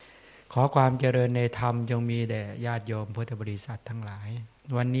ขอความเจริญในธรรมจงมีแด่ญาติโยมพุทธบริษัททั้งหลาย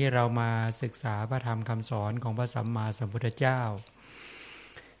วันนี้เรามาศึกษาพระธรรมคำสอนของพระสัมมาสัมพุทธเจ้า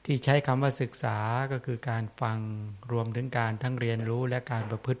ที่ใช้คำว่าศึกษาก็คือการฟังรวมถึงการทั้งเรียนรู้และการ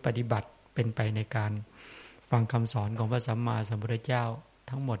ประพฤติปฏิบัติเป็นไปในการฟังคำสอนของพระสัมมาสัมพุทธเจ้า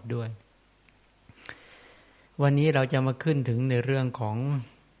ทั้งหมดด้วยวันนี้เราจะมาขึ้นถึงในเรื่องของ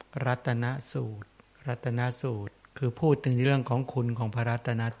รัตนสูตรคือพูดถึงเรื่องของคุณของพระรัต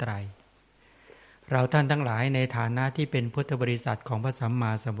นตรัยเราท่านทั้งหลายในฐานะที่เป็นพุทธบริษัทของพระสัมม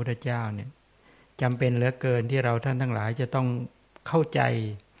าสัมพุทธเจ้าเนี่ยจำเป็นเหลือเกินที่เราท่านทั้งหลายจะต้องเข้าใจ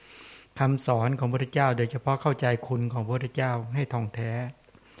คำสอนของพระพุทธเจ้าโดยเฉพาะเข้าใจคุณของพระพุทธเจ้าให้ท่องแท้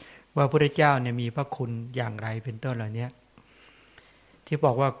ว่าพระพุทธเจ้าเนี่ยมีพระคุณอย่างไรเป็นต้นเหล่านี้ที่บ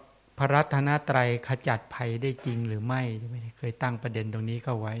อกว่าพระรัตนตรัยขจัดภัยได้จริงหรือไม่เคยตั้งประเด็นตรงนี้เ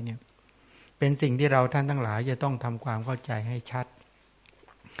ข้าไว้เนี่ยเป็นสิ่งที่เราท่านทั้งหลายจะต้องทำความเข้าใจให้ชัด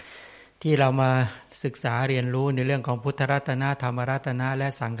ที่เรามาศึกษาเรียนรู้ในเรื่องของพุทธรัตนะธรรมรัตนะและ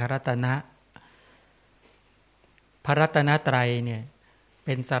สังฆรัตนะพระรัตนตรัยเนี่ยเ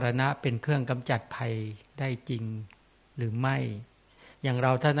ป็นสรณะเป็นเครื่องกำจัดภัยได้จริงหรือไม่อย่างเร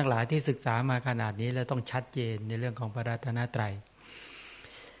าท่านทั้งหลายที่ศึกษามาขนาดนี้แล้วต้องชัดเจนในเรื่องของพระรัตนตรัย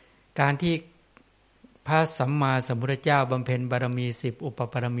การที่พระสัมมาสัมพุทธเจ้าบำเพ็ญบารมี10อุป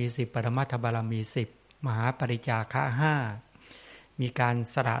บารมี10ปรมัตถบารมี10มหาปริจาคะ5มีการ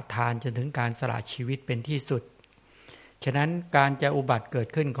สละทานจนถึงการสละชีวิตเป็นที่สุดฉะนั้นการจะอุบัติเกิด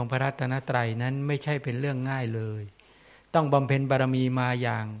ขึ้นของพระรัตนตรัยนั้นไม่ใช่เป็นเรื่องง่ายเลยต้องบำเพ็ญบารมีมาอ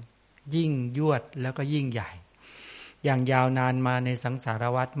ย่างยิ่งยวดแล้วก็ยิ่งใหญ่อย่างยาวนานมาในสังสาร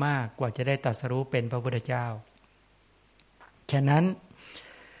วัฏมากกว่าจะได้ตรัสรู้เป็นพระพุทธเจ้าฉะนั้น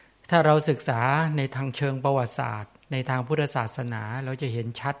ถ้าเราศึกษาในทางเชิงประวัติศาสตร์ในทางพุทธศาสนาเราจะเห็น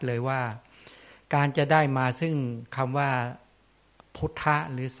ชัดเลยว่าการจะได้มาซึ่งคำว่าพุทธะ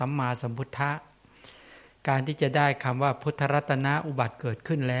หรือสัมมาสัมพุทธะการที่จะได้คำว่าพุทธรัตนะอุบัติเกิด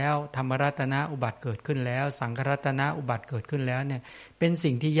ขึ้นแล้วธรรมรัตนะอุบัติเกิดขึ้นแล้วสังฆรัตนะอุบัติเกิดขึ้นแล้วเนี่ยเป็น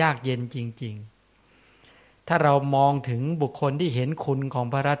สิ่งที่ยากเย็นจริงๆถ้าเรามองถึงบุคคลที่เห็นคุณของ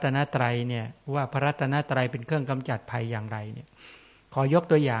พระรัตนตรัยเนี่ยว่าพระรัตนตรัยเป็นเครื่องกำจัดภัยอย่างไรเนี่ยขอยก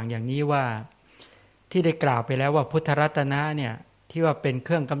ตัวอย่างนี้ว่าที่ได้กล่าวไปแล้วว่าพุทธรัตนะเนี่ยที่ว่าเป็นเค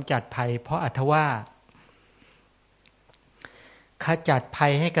รื่องกำจัดภัยเพราะอรรถว่าขจัดภั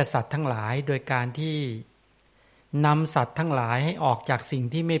ยให้กับสัตว์ทั้งหลายโดยการที่นำสัตว์ทั้งหลายให้ออกจากสิ่ง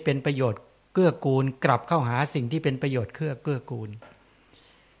ที่ไม่เป็นประโยชน์เกื้อกูลกลับเข้าหาสิ่งที่เป็นประโยชน์เกื้อกูล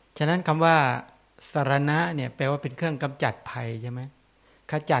ฉะนั้นคำว่าสรณะเนี่ยแปลว่าเป็นเครื่องกำจัดภัยใช่ไหม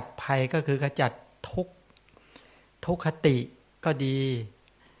ขจัดภัยก็คือขจัดทุกขติก็ดี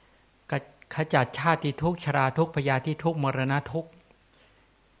ขจัดชาติทุกข์ชราทุกข์พยาธิทุกข์มรณะทุกข์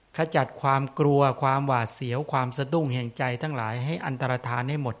ขจัดความกลัวความหวาดเสียวความสะดุ้งแห่งใจทั้งหลายให้อันตรธาน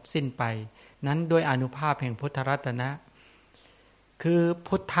ให้หมดสิ้นไปนั้นด้วยอานุภาพแห่งพุทธรัตนะคือ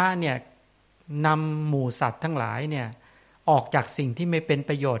พุทธะเนี่ยนำหมู่สัตว์ทั้งหลายเนี่ยออกจากสิ่งที่ไม่เป็น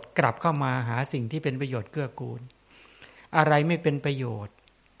ประโยชน์กลับเข้ามาหาสิ่งที่เป็นประโยชน์เกื้อกูลอะไรไม่เป็นประโยชน์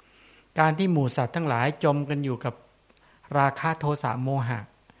การที่หมู่สัตว์ทั้งหลายจมกันอยู่กับราคะโทสะโมหะ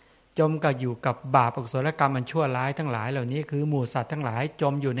จมกับอยู่กับบาปอกุศลกรรมอันชั่วร้ายทั้งหลายเหล่านี้คือหมู่สัตว์ทั้งหลายจ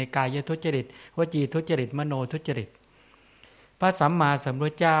มอยู่ในกายทุจริตวจีทุจริตมโนทุจริตพระสัมมาสัมพุท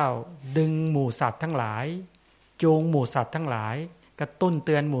ธเจ้าดึงหมู่สัตว์ทั้งหลายจูงหมู่สัตว์ทั้งหลายกระตุ้นเ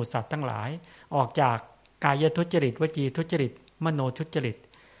ตือนหมู่สัตว์ทั้งหลายออกจากกายทุจริตวจีทุจริตมโนทุจริต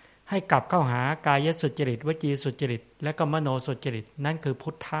ให้กลับเข้าหากายสุจริตวจีสุจริตและก็มโนสุจริตนั่นคือพุ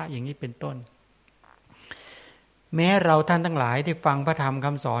ทธะอย่างนี้เป็นต้นแม้เราท่านทั้งหลายที่ฟังพระธรรมค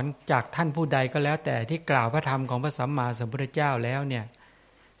ำสอนจากท่านผู้ใดก็แล้วแต่ที่กล่าวพระธรรมของพระสัมมาสัมพุทธเจ้าแล้วเนี่ย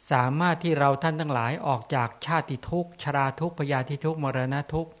สามารถที่เราท่านทั้งหลายออกจากชาติทุกข์ชราทุกข์พยาธิทุกข์มรณะ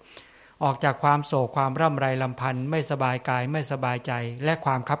ทุกข์ออกจากความโศกความร่ำไรรำพันไม่สบายกายไม่สบายใจและค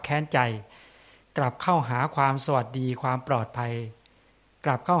วามคับแค้นใจกลับเข้าหาความสวัสดีความปลอดภัยก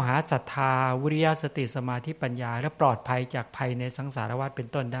ลับเข้าหาศรัทธาวิริยะสติสมาธิปัญญาและปลอดภัยจากภัยในสังสารวัฏเป็น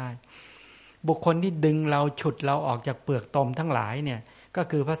ต้นได้บุคคลที่ดึงเราฉุดเราออกจากเปลือกตมทั้งหลายเนี่ยก็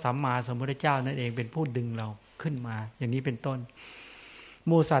คือพระสัมมาสัมพุทธเจ้านั่นเองเป็นผู้ดึงเราขึ้นมาอย่างนี้เป็นต้นห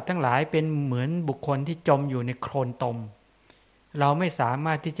มู่สัตว์ทั้งหลายเป็นเหมือนบุคคลที่จมอยู่ในโคลนตมเราไม่สาม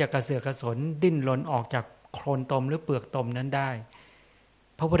ารถที่จะกระเสือกกระสนดิ้นรนออกจากโคลนตมหรือเปลือกตมนั้นได้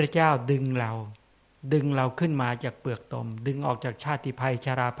พระพุทธเจ้าดึงเราขึ้นมาจากเปลือกตมดึงออกจากชาติภัยช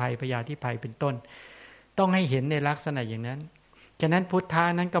ราภัยพยาธิภัยเป็นต้นต้องให้เห็นในลักษณะอย่างนั้นฉะนั้นพุทธะ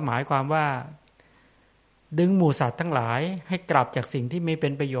นั้นก็หมายความว่าดึงหมู่สัตว์ทั้งหลายให้กลับจากสิ่งที่ไม่เป็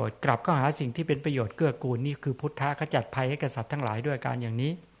นประโยชน์กลับเข้าหาสิ่งที่เป็นประโยชน์เกื้อกูลนี่คือพุทธะขจัดภัยให้กับสัตว์ทั้งหลายด้วยการอย่าง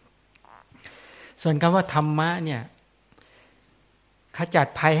นี้ส่วนคำว่าธรรมะเนี่ย ขจัด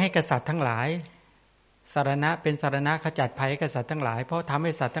ภัยให้กษัตริย์ทั้งหลายสารณะเป็นสารณะขจัดภัยให้กษัตริย์ทั้งหลายเพราะทำใ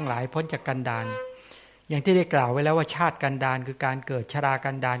ห้สัตว์ทั้งหลายพ้นจากกันดารอย่างที่ได้กล่าวไว้แล้วว่าชาติกันดารคือการเกิดชรา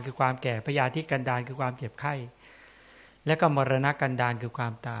กันดารคือความแก่พยาธิกันดารคือความเจ็บไข้และก็มรณะกันดารคือควา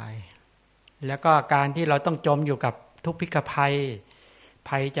มตายแล้วก็การที่เราต้องจมอยู่กับทุกพิกภัย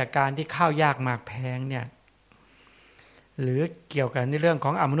ภัยจากการที่ข้าวยากหมากแพงเนี่ยหรือเกี่ยวกับในเรื่องข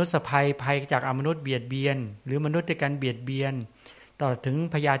องอมนุษยภัยภัยจากอมนุษย์เบียดเบียนหรือมนุษย์ด้วยกันเบียดเบียนต่อถึง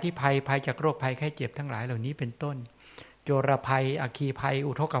พยาธิภัยภัยจากโรคภัยไข้เจ็บทั้งหลายเหล่านี้เป็นต้นโจรภัยอัคคีภัย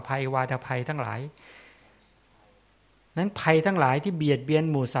อุทกภัยวาทภัยทั้งหลายนั้นภัยทั้งหลายที่เบียดเบียน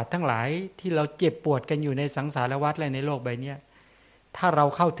หมู่สัตว์ทั้งหลายที่เราเจ็บปวดกันอยู่ในสังสารวัฏและในโลกใบนี้ถ้าเรา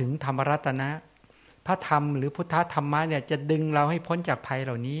เข้าถึงธรรมรัตนะพระธรรมหรือพุทธธรรมะเนี่ยจะดึงเราให้พ้นจากภัยเห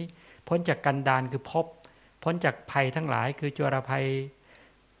ล่านี้พ้นจากกันดารคือภพพ้นจากภัยทั้งหลายคือโจรภัย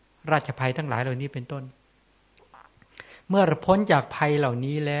ราชภัยทั้งหลายเหล่านี้เป็นต้นเมื่อพ้นจากภัยเหล่า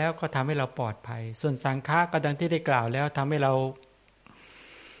นี้แล้วก็ทำให้เราปลอดภัยส่วนสังฆะก็ดังที่ได้กล่าวแล้วทำให้เรา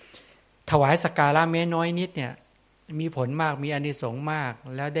ถวายสักการะแม้น้อยนิดเนี่ยมีผลมากมีอานิสงส์มาก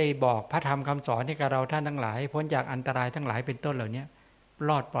แล้วได้บอกพระธรรมคำสอนให้กับเราท่านทั้งหลายพ้นจากอันตรายทั้งหลายเป็นต้นเหล่านี้ร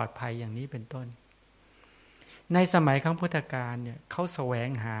อดปลอดภัยอย่างนี้เป็นต้นในสมัยครั้งพุทธกาลเนี่ยเขาแสวง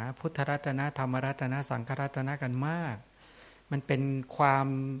หาพุทธรัตนะธรรมรัตนะสังฆรัตนะกันมากมันเป็นความ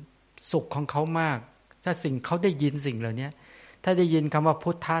สุขของเขามากถ้าสิ่งเขาได้ยินสิ่งเหล่านี้ถ้าได้ยินคำว่าพุ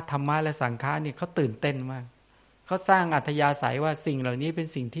ทธะธรรมะและสังฆะนี่เขาตื่นเต้นมากเขาสร้างอัธยาศัยว่าสิ่งเหล่านี้เป็น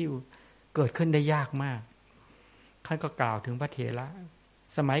สิ่งที่เกิดขึ้นได้ยากมากท่านก็กล่าวถึงพระเถระ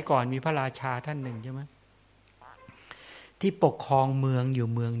สมัยก่อนมีพระราชาท่านหนึ่งใช่ไหมที่ปกครองเมืองอยู่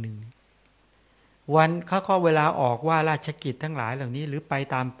เมืองหนึ่งวันเขาก็เวลาออกว่าราชกิจทั้งหลายเหล่านี้หรือไป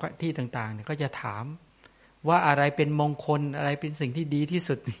ตามที่ต่างๆเนี่ยก็จะถามว่าอะไรเป็นมงคลอะไรเป็นสิ่งที่ดีที่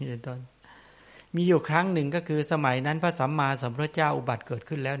สุดนี่ตอนมีอยู่ครั้งหนึ่งก็คือสมัยนั้นพระสัมมาสัมพุทธเจ้าอุบัติเกิด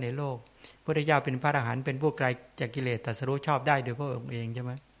ขึ้นแล้วในโลกพระพุทธเจ้าเป็นพระอรหันต์เป็นผู้ไกลจากกิเลสตรัสรู้ชอบได้โดยพระองค์เองใช่ไห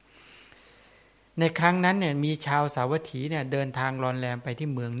มในครั้งนั้นเนี่ยมีชาวสาวัตถีเนี่ยเดินทางรอนแรมไปที่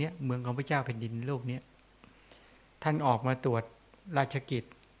เมืองเนี้ยเมืองของพระเจ้าแผ่นดินโลกเนี้ยท่านออกมาตรวจราชกิจ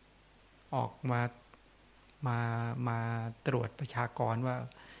ออกมาตรวจประชากรว่า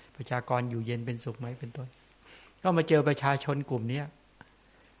ประชากรอยู่เย็นเป็นสุขไหมเป็นต้นก็มาเจอประชาชนกลุ่มนี้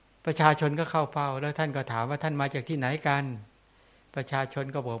ประชาชนก็เข้าเฝ้าแล้วท่านก็ถามว่าท่านมาจากที่ไหนกันประชาชน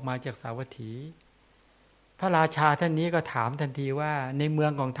ก็บอกมาจากสาวัตถีพระราชาท่านนี้ก็ถามทันทีว่าในเมือ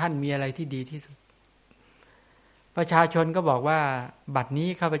งของท่านมีอะไรที่ดีที่สุดประชาชนก็บอกว่าบัดนี้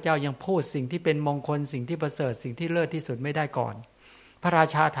ข้าพเจ้ายังพูดสิ่งที่เป็นมงคลสิ่งที่ประเสริฐสิ่งที่เลิศที่สุดไม่ได้ก่อนพระรา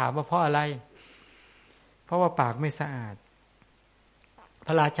ชาถามว่าเพราะอะไรเพราะว่าปากไม่สะอาดพ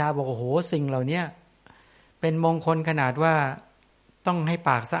ระราชาบอกโอ้โหสิ่งเหล่านี้เป็นมงคลขนาดว่าต้องให้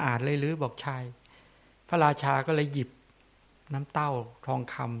ปากสะอาดเลยหรือบอกใช่พระราชาก็เลยหยิบน้ำเต้าทอง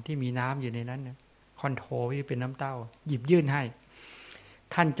คำที่มีน้ำอยู่ในนั้นเนี่ยคอนโทรที่เป็นน้ำเต้าหยิบยื่นให้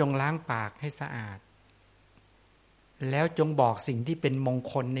ท่านจงล้างปากให้สะอาดแล้วจงบอกสิ่งที่เป็นมง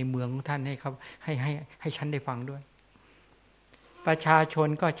คลในเมืองของท่านให้ครับให้ฉันได้ฟังด้วยประชาชน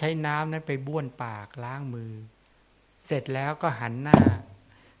ก็ใช้น้ำนั้นไปบ้วนปากล้างมือเสร็จแล้วก็หันหน้า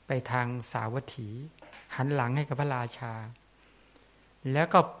ไปทางสาวัตถีหันหลังให้กับพระราชาแล้ว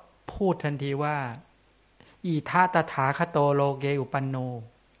ก็พูดทันทีว่าอีทาตถาคโตโลเกอุปันโน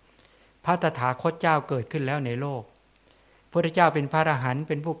พระตถาคตเจ้าเกิดขึ้นแล้วในโลกพระเจ้าเป็นพระอรหันต์เ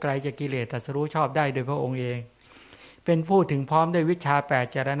ป็นผู้ไกลจากกิเลสตรัสรู้ชอบได้โดยพระองค์เองเป็นผู้ถึงพร้อมด้วยวิชา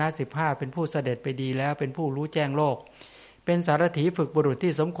8จรณะ15เป็นผู้เสด็จไปดีแล้วเป็นผู้รู้แจ้งโลกเป็นสารถีฝึกบุรุษ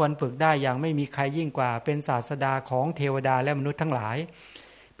ที่สมควรฝึกได้อย่างไม่มีใครยิ่งกว่าเป็นศาสดาของเทวดาและมนุษย์ทั้งหลาย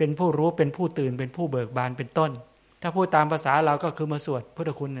เป็นผู้รู้เป็นผู้ตื่นเป็นผู้เบิกบานเป็นต้นถ้าพูดตามภาษาเราก็คือมาสวดพุท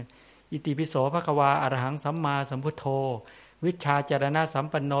ธคุณอิติปิโสภควาอรหังสัมมาสัมพุทโธวิชชาจารณะสัม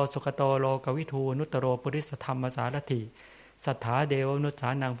ปันโนสุขโตโลกวิทูนุตโรปุริสธรรมสารถิสัทธาเดวนุสา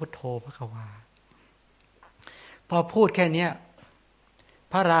นังพุทโธภควาพอพูดแค่นี้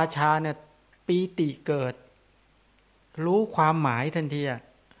พระราชาเนี่ยปีติเกิดรู้ความหมายทันที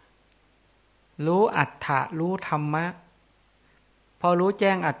รู้อัฏฐะรู้ธรรมะพอรู้แ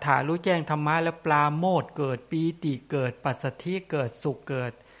จ้งอัฏฐะรู้แจ้งธรรมะแล้วปราโมทย์เกิดปีติเกิดปัสสัทธิเกิดสุขเกิ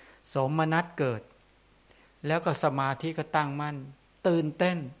ดโสมนัสเกิดแล้วก็สมาธิก็ตั้งมั่นตื่นเ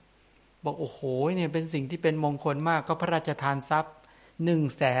ต้นบอกโอ้โหเนี่ยเป็นสิ่งที่เป็นมงคลมากก็พระราชทานทรัพย์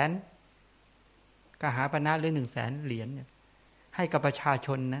 100,000 กหาปณะหรือ 100,000 เหรียญเนี่ยให้กับประชาช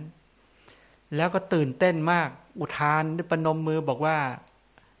นนั้นแล้วก็ตื่นเต้นมากอุทานด้วยประนมมือบอกว่า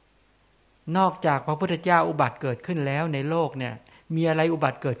นอกจากพระพุทธเจ้าอุบัติเกิดขึ้นแล้วในโลกเนี่ยมีอะไรอุบั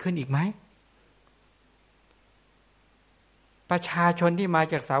ติเกิดขึ้นอีกไหมประชาชนที่มา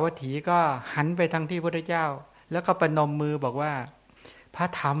จากสาวัตถีก็หันไปทางที่พระพุทธเจ้าแล้วก็ประนมมือบอกว่า พระ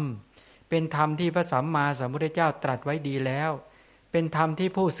ธรรมเป็นธรรมที่พระสัมมาสัมพุทธเจ้าตรัสไว้ดีแล้วเป็นธรรมที่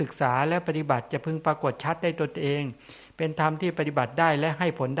ผู้ศึกษาและปฏิบัติจะพึงปรากฏชัดได้ตนเองเป็นธรรมที่ปฏิบัติได้และให้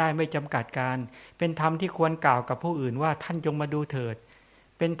ผลได้ไม่จำกัดการเป็นธรรมที่ควรกล่าวกับผู้อื่นว่าท่านจงมาดูเถิด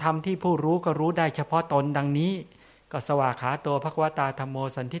เป็นธรรมที่ผู้รู้ก็รู้ได้เฉพาะตนดังนี้ก็สวากขาโตภควตาธัมโม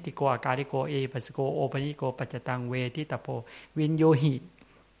สันทิฏฐิโกอาการิโกเอปัสโกโอปนิโกปัจจตังเวทิตโพวินโยหิ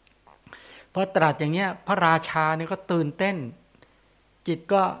พอตรัสอย่างเงี้ยพระราชาเนี่ยก็ตื่นเต้นจิต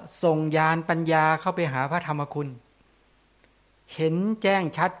ก็ส่งญาณปัญญาเข้าไปหาพระธรรมคุณเห็นแจ้ง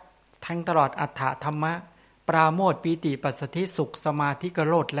ชัดทั้งตลอดอัฏฐธรรมะปราโมทย์ปีติปัสสธิสุขสมาธิก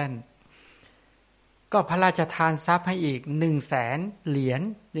โลดแล่นก็พระราชทานทรัพย์ให้อีก 100,000 เหรียญ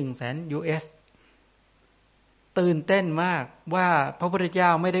 100,000 US ตื่นเต้นมากว่าพระพุทธเจ้า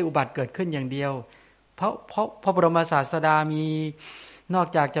ไม่ได้อุบัติเกิดขึ้นอย่างเดียวเพราะพระบรมศาสดามีนอก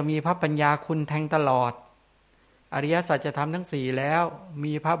จากจะมีพระปัญญาคุณแทงตลอดอริยสัจธรรมทั้ง4แล้ว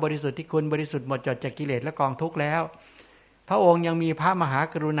มีพระบริสุทธิคุณบริสุทธิ์หมดจดจากกิเลสและกองทุกข์แล้วพระองค์ยังมีพระมหา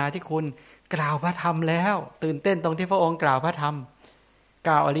กรุณาธิคุณกล่าวพระธรรมแล้วตื่นเต้นตรงที่พระองค์กล่าวพระธรรมก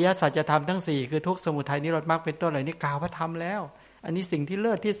ล่าวอริยสัจธรรมทั้ง4คือทุกข์สมุทัยนิโรธมรรคเป็นต้นเหล่านี้กล่าวพระธรรมแล้วอันนี้สิ่งที่เ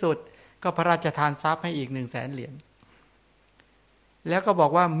ลิศที่สุดก็พระราชทานทรัพย์ให้อีก 100,000 เหรียญแล้วก็บอ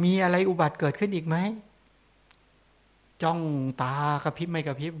กว่ามีอะไรอุบัติเกิดขึ้นอีกไหมจ้องตากระพริบไม่ก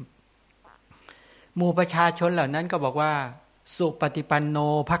ระพริบหมู่ประชาชนเหล่านั้นก็บอกว่าสุปฏิปันโน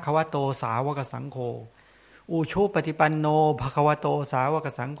ภควโตสาวกสังโฆอุชุปฏิปันโนภควโตสาวก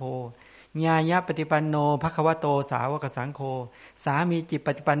สังโฆญาญะปฏิปันโนภควโตสาวกสังโฆสามีจิป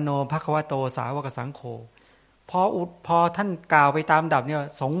ฏิปันโนภควโตสาวกสังโฆพอท่านกล่าวไปตามดับเนี่ย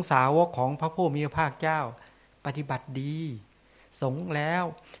สงสาวกของพระผู้มีพระภาคเจ้าปฏิบัติดีสงแล้ว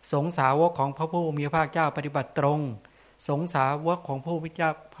สงสาวกของพระผู้มีพระภาคเจ้าปฏิบัติตรงสงสาวกของพระผู้มี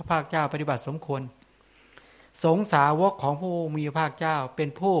พระภาคเจ้าปฏิบัติสมควรสงสาวกของพระผู้มีพระภาคเจ้าเป็น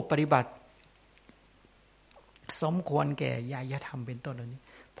ผู้ปฏิบัติสมควรแก่ญาญธรรมเป็นต้นเหล่านี้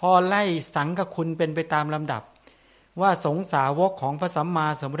พอไล่สังฆคุณเป็นไปตามลำดับว่าสงสาวกของพระสัมมา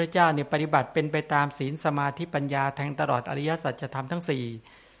สัมพุทธเจ้าเนี่ยปฏิบัติเป็นไปตามศีลสมาธิปัญญาแทงตลอดอริยสัจธรรมทั้ง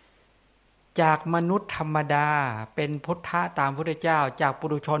4จากมนุษย์ธรรมดาเป็นพุทธะตามพุทธเจ้าจากปุ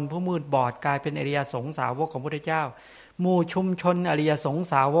ถุชนผู้มืดบอดกลายเป็นอริยสงสาวกของพุทธเจ้าหมู่ชุมชนอริยสง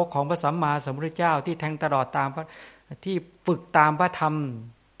สาวกของพระสัมมาสัมพุทธเจ้าที่แทงตลอดตามที่ฝึกตามพระธรรม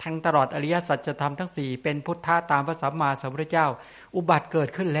แทงตลอดอริยสัจธรรมทั้ง4เป็นพุทธะตามพระสัมมาสัมพุทธเจ้าอุบัติเกิด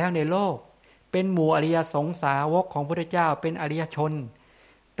ขึ้นแล้วในโลกเป็นหมู่อริยสงสาวกของพระพุทธเจ้าเป็นอริยชน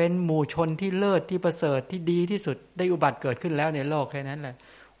เป็นหมู่ชนที่เลิศที่ประเสริฐที่ดีที่สุดได้อุบัติเกิดขึ้นแล้วในโลกแค่นั้นแหละ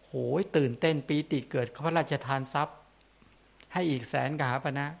โหยตื่นเต้นปีติเกิดพระราชทานทรัพย์ให้อีก100,000 กหาป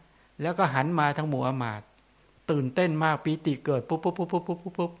ณะแล้วก็หันมาทั้งหมู่อมาตย์ตื่นเต้นมากปีติเกิดปุ๊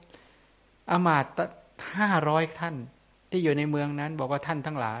บอมาตย์500 ท่านที่อยู่ในเมืองนั้นบอกว่าท่าน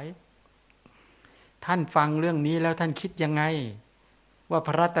ทั้งหลายท่านฟังเรื่องนี้แล้วท่านคิดยังไงว่าพ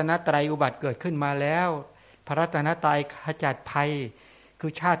ระรัตนตรัยอุบัติเกิดขึ้นมาแล้วพระรัตนตรัยขจัดภัยคื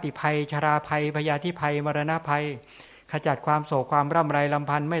อชาติภัยชราภัยพยาธิภัยมรณะภัยขจัดความโศกความร่ำไรรำ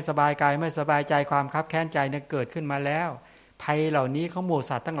พันไม่สบายกายไม่สบายใจความคับแค้นใจเนี่ยเกิดขึ้นมาแล้วภัยเหล่านี้ของหมู่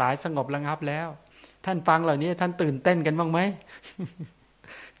สัตว์ทั้งหลายสงบระงับแล้วท่านฟังเหล่านี้ท่านตื่นเต้นกันบ้างไหม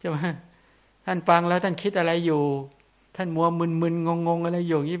ใช่ไหมท่านฟังแล้วท่านคิดอะไรอยู่ท่านมัวมึนๆงงๆอะไร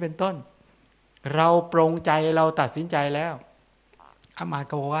อยู่อย่างนี้เป็นต้นเราปรงใจเราตัดสินใจแล้วอามาตย์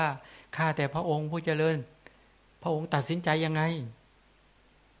ก็บอกว่าข้าแต่พระองค์ผู้เจริญพระองค์ตัดสินใจยังไง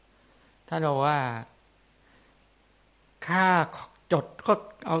ท่านบอกว่าข้าจดก็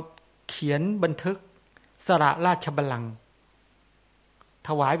เอาเขียนบันทึกสละราชบัลลังก์ถ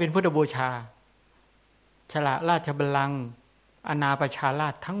วายเป็นพุทธบูชาสละราชบัลลังก์อาณาประชารา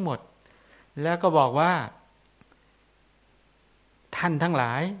ชทั้งหมดแล้วก็บอกว่าท่านทั้งหล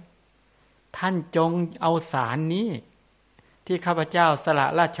ายท่านจงเอาสารนี้ที่ข้าพเจ้าสละ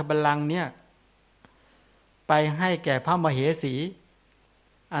ราชบัลลังก์เนี่ยไปให้แก่พระมเหสี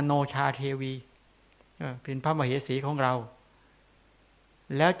อโนชาเทวีเป็นพระมเหสีของเรา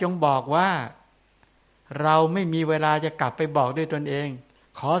แล้วจงบอกว่าเราไม่มีเวลาจะกลับไปบอกด้วยตนเอง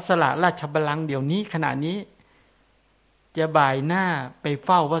ขอสละราชบัลลังก์เดี๋ยวนี้ขณะนี้จะบ่ายหน้าไปเ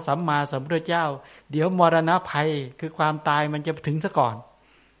ฝ้าพระสัมมาสัมพุทธเจ้าเดี๋ยวมรณะภัยคือความตายมันจะถึงซะก่อน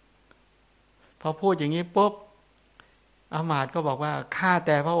พอพูดอย่างนี้ปุ๊บอามาตย์ก็บอกว่าข้าแ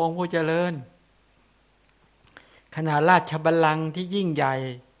ต่พระองค์ผู้เจริญขนาดราชบัลลังก์ที่ยิ่งใหญ่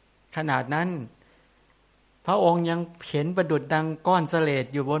ขนาดนั้นพระองค์ยังเห็นประดุจดังก้อนเสลด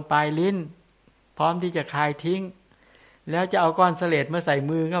อยู่บนปลายลิ้นพร้อมที่จะคายทิ้งแล้วจะเอาก้อนเสลดมาใส่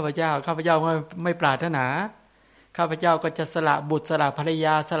มือข้าพเจ้าไม่ปรารถนาข้าพเจ้าก็จะสละบุตรสละภรรย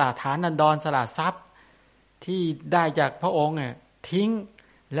าสละฐานันดรสละทรัพย์ที่ได้จากพระองค์ ทิ้ง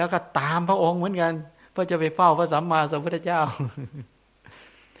แล้วก็ตามพระองค์เหมือนกันเพื่อจะไปเฝ้าพระสัมมาสัมพุทธเจ้า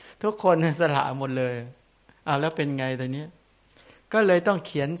ทุกคนสละหมดเลยแล้วเป็นไงตอนนี้ก็เลยต้องเ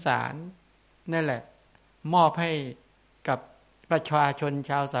ขียนสารนั่นแหละมอบให้กับประชาชน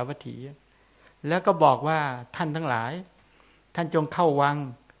ชาวสาวัตถีแล้วก็บอกว่าท่านทั้งหลายท่านจงเข้าวัง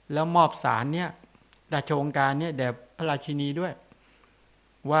แล้วมอบสารเนี่ยราชโองการเนี่ยแด่พระราชินีด้วย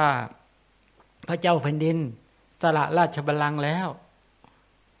ว่าพระเจ้าแผ่นดินสละราชบัลลังก์แล้ว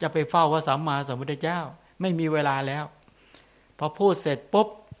จะไปเฝ้าพระสัมมาสัมพุทธเจ้าไม่มีเวลาแล้วพอพูดเสร็จปุ๊บ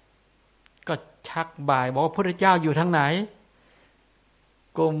ก็ชักบ่ายบอกว่าพระพุทธเจ้าอยู่ทางไหน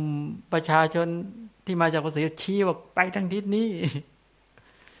กลุ่มประชาชนที่มาจากภาษีชี้ว่าไปทางทิศนี้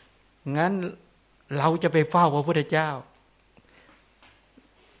งั้นเราจะไปเฝ้าพระพุทธเจ้า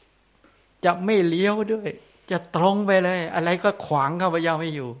จะไม่เลี้ยวด้วยจะตรงไปเลยอะไรก็ขวางข้าพเจ้าไม่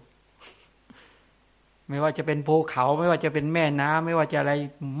อยู่ไม่ว่าจะเป็นภูเขาไม่ว่าจะเป็นแม่น้ำไม่ว่าจะอะไร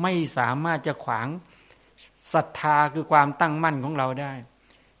ไม่สามารถจะขวางศรัทธาคือความตั้งมั่นของเราได้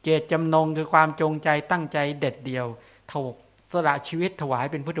เจตจำนงคือความจงใจตั้งใจเด็ดเดี่ยวถวสละชีวิตถวาย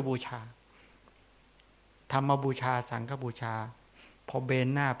เป็นพุทธบูชาธรรมบูชาสังฆบูชาพอเบน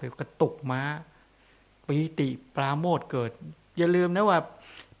หน้าไปกระตุกม้าปีติปราโมทย์เกิดอย่าลืมนะว่า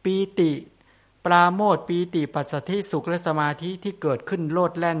ปีติปราโมทย์ปีติปัสสัทธิสุขและสมาธิที่เกิดขึ้นโล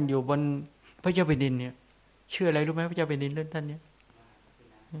ดแล่นอยู่บนพระเจ้าแผ่นดินเนี่ยชื่ออะไรรู้ไหมพระเจ้าแผ่นดินท่านเนี่ย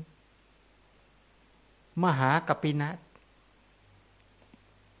มหากัปปินะ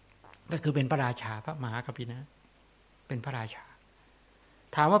ก็คือเป็นพระราชาพระมหากัปปินะเป็นพระราชา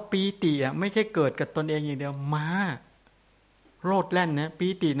ถามว่าปีติไม่ใช่เกิดกับตนเองอย่างเดียวม้าโลดแล่นนะปี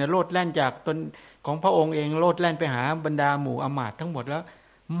ติเนี่ยโลดแล่นจากตนของพระองค์เองโลดแล่นไปหาบรรดาหมู่อมาตย์ทั้งหมดแล้ว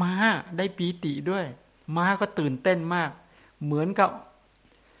ม้าได้ปีติด้วยม้าก็ตื่นเต้นมากเหมือนกับ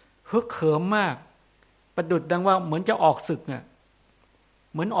ฮึกเหิมมากประดุจดังว่าเหมือนจะออกศึกเนี่ย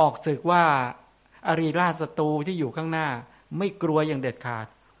เหมือนออกศึกว่าอริราชศัตรูที่อยู่ข้างหน้าไม่กลัวอย่างเด็ดขาด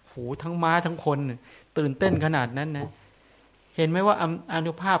โหทั้งม้าทั้งคนตื่นเต้นขนาดนั้นนะเห็นไหมว่าอา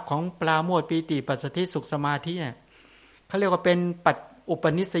นุภาพของปราโมทย์ปีติปัสสัทธิสุขสมาธิเนี่ยเขาเรียกว่าเป็นอุป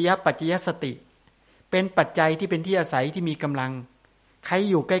นิสยปัจจยสติเป็นปัจจัยที่เป็นที่อาศัยที่มีกำลังใคร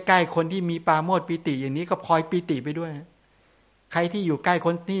อยู่ใกล้ๆคนที่มีปราโมทย์ปีติอย่างนี้ก็พลอยปีติไปด้วยใครที่อยู่ใกล้ค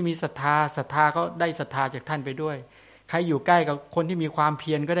นที่มีศรัทธาก็ได้ศรัทธาจากท่านไปด้วยใครอยู่ใกล้กับคนที่มีความเ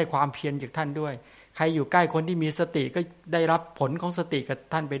พียรก็ได้ความเพียรจากท่านด้วยใครอยู่ใกล้คนที่มีสติก็ได้รับผลของสติกับ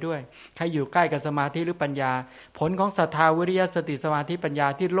ท่านไปด้วยใครอยู่ใกล้กับสมาธิหรือปัญญาผลของศรัทธาวิริยะสติสมาธิปัญญา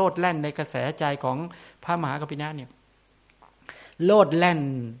ที่โลดแล่นในกระแสใจของพระมหากัปปินะเนี่ยโลดแล่น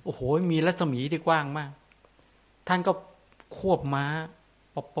โอ้โหมีรัศมีที่กว้างมากท่านก็ควบม้า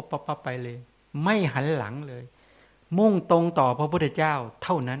ป๊บไปเลยไม่หันหลังเลยมุ่งตรงต่อพระพุทธเจ้าเ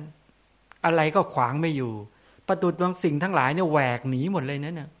ท่านั้นอะไรก็ขวางไม่อยู่ประดุจบางสิ่งทั้งหลายเนี่ยแหวกหนีหมดเลย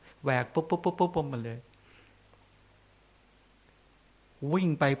นั่นน่ะแหวกปุ๊บหมดเลยวิ่ง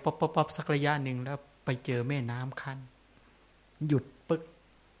ไปป๊บสักระยะหนึ่งแล้วไปเจอแม่น้ำคั้นหยุดปึ๊ก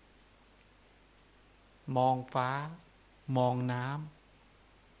มองฟ้ามองน้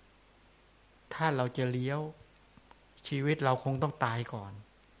ำถ้าเราจะเลี้ยวชีวิตเราคงต้องตายก่อน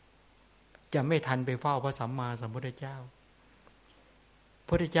จะไม่ทันไปเฝ้าพระสัมมาสัมพุทธเจ้าพระ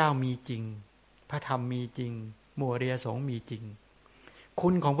พุทธเจ้ามีจริงพระธรรมมีจริงหมู่อริยสงฆ์มีจริงคุ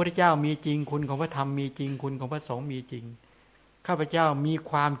ณของพระพุทธเจ้ามีจริงคุณของพระธรรมมีจริงคุณของพระสงฆ์มีจริงข้าพเจ้ามี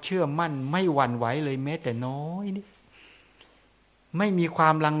ความเชื่อมั่นไม่หวั่นไหวเลยแม้แต่น้อยนิดไม่มีควา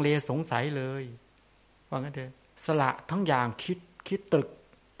มลังเลสงสัยเลยว่างั้นเถอะสละทั้งอย่างคิด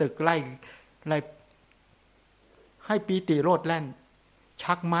ตึกไล่ให้ปีติโลดแล่น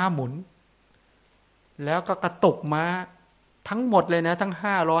ชักม้าหมุนแล้วก็กระตุกม้าทั้งหมดเลยนะทั้ง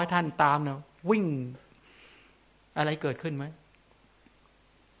500ท่านตามนะวิ่งอะไรเกิดขึ้นไหม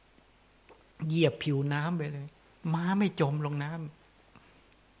เหยียบผิวน้ำไปเลยม้าไม่จมลงน้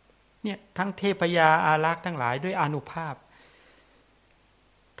ำเนี่ยทั้งเทพยาอารักษ์ทั้งหลายด้วยอานุภาพ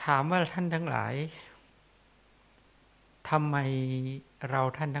ถามว่าท่านทั้งหลายทำไมเรา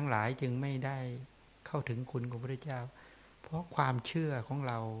ท่านทั้งหลายจึงไม่ได้เข้าถึงคุณของพระพุทธเจ้าเพราะความเชื่อของ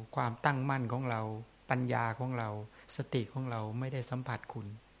เราความตั้งมั่นของเราปัญญาของเราสติของเราไม่ได้สัมผัสคุณ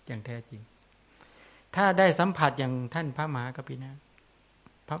อย่างแท้จริงถ้าได้สัมผัสอย่างท่านพระมหากัปปินะ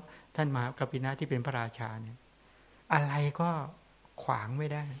ท่านมหากัปปินะที่เป็นพระราชาเนี่ยอะไรก็ขวางไม่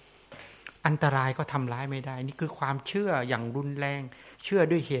ได้อันตรายก็ทำร้ายไม่ได้นี่คือความเชื่ออย่างรุนแรงเชื่อ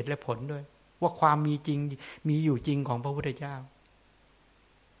ด้วยเหตุและผลด้วยว่าความมีจริงมีอยู่จริงของพระพุทธเจ้า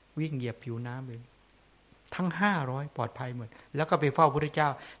วิ่งเหยียบผิวน้ำเลยทั้ง500ปลอดภัยหมดแล้วก็ไปเฝ้าพระพุทธเจ้า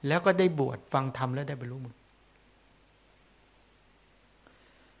แล้วก็ได้บวชฟังธรรมแล้วได้บรรลุหมด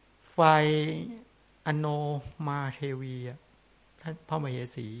ฝ่ายอโนมาเทวี ท่านพ่อมเห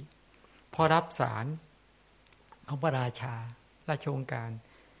สีพอรับสารของพระราชาราชโองการ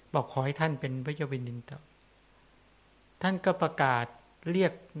บอกขอให้ท่านเป็นพระเจ้าแผ่นดินต่อท่านก็ประกาศเรีย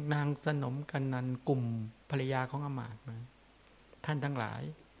กนางสนมกันนันกลุ่มภรรยาของอมาตย์มาท่านทั้งหลาย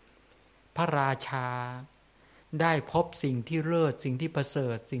พระราชาได้พบสิ่งที่เลิศสิ่งที่ประเสริ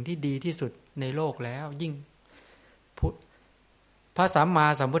ฐสิ่งที่ดีที่สุดในโลกแล้วยิ่งพระสัมมา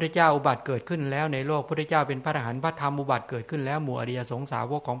สัมพุทธเจ้าอุบัติเกิดขึ้นแล้วในโลกพุทธเจ้าเป็นพระอรหันต์พระธรรมอุบัติเกิดขึ้นแล้วหมู่อริยสงสา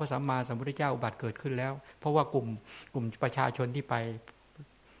วกของพระสัมมาสัมพุทธเจ้าอุบัติเกิดขึ้นแล้วเพราะว่ากลุ่มประชาชนที่ไป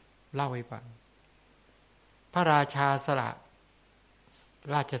เล่าให้ฟังพระราชาสละ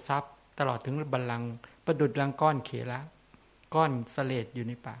ราชทรัพย์ตลอดถึงบัลลังก์ประดุจดังก้อนเขละก้อนเสลดอยู่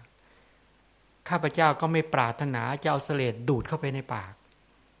ในปากข้าพเจ้าก็ไม่ปรารถนาจะเอาเสลดดูดเข้าไปในปาก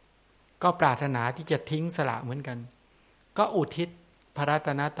ก็ปรารถนาที่จะทิ้งสละเหมือนกันก็อุทิศพระรัต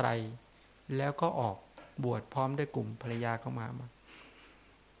นตรัยแล้วก็ออกบวชพร้อมด้วยกลุ่มภรรยาเข้ามา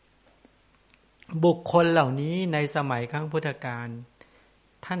บุคคลเหล่านี้ในสมัยครั้งพุทธกาล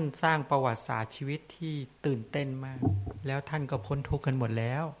ท่านสร้างประวัติศาสตร์ชีวิตที่ตื่นเต้นมากแล้วท่านก็พ้นทุกข์กันหมดแ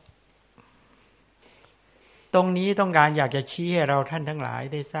ล้วตรงนี้ต้องการอยากจะชี้ให้เราท่านทั้งหลาย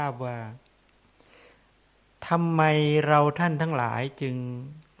ได้ทราบว่าทำไมเราท่านทั้งหลายจึง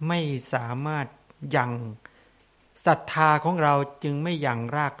ไม่สามารถยังศรัทธาของเราจึงไม่ยัง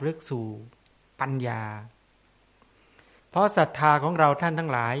รากลึกสู่ปัญญาเพราะศรัทธาของเราท่านทั้ง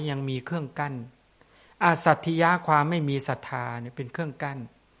หลายยังมีเครื่องกั้นอาสัตถิยะความไม่มีศรัทธาเนี่ยเป็นเครื่องกั้น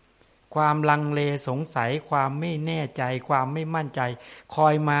ความลังเลสงสัยความไม่แน่ใจความไม่มั่นใจคอ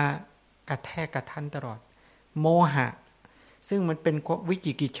ยมากระแทกกระทันตลอดโมหะซึ่งมันเป็นวิ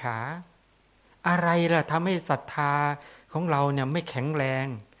จิกิจฉาอะไรล่ะทำให้ศรัทธาของเราเนี่ยไม่แข็งแรง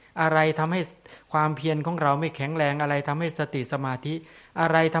อะไรทำให้ความเพียรของเราไม่แข็งแรงอะไรทำให้สติสมาธิอะ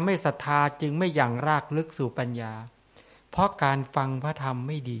ไรทำให้ศรัทธาจึงไม่หยั่งรากลึกสู่ปัญญาเพราะการฟังพระธรรมไ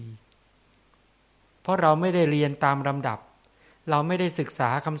ม่ดีเพราะเราไม่ได้เรียนตามลำดับเราไม่ได้ศึกษา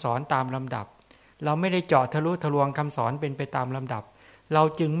คำสอนตามลำดับเราไม่ได้เจาะทะลุทะลวงคำสอนเป็นไปตามลำดับเรา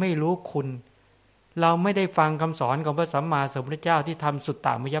จึงไม่รู้คุณเราไม่ได้ฟังคำสอนของพระสัมมาสัมพุทธเจ้าที่ทำสุตต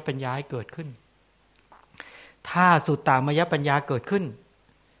มยปัญญาให้เกิดขึ้นถ้าสุตตมยปัญญาเกิดขึ้น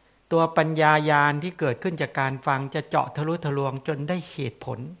ตัวปัญญาญาณที่เกิดขึ้นจากการฟังจะเจาะทะลุทะลวงจนได้เหตุผ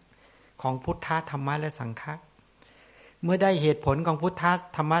ลของพุทธธรรมะและสังฆะเมื่อได้เหตุผลของพุทธ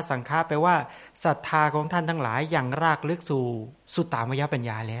ธรรมะสังฆะแปลว่าศรัทธาของท่านทั้งหลายอย่างรากลึกสู่สุตตมยปัญ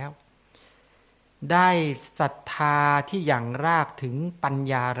ญาแล้วได้ศรัทธาที่อย่างรากถึงปัญ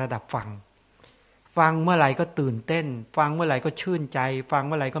ญาระดับฟังเมื่อไหร่ก็ตื่นเต้นฟังเมื่อไหร่ก็ชื่นใจฟังเ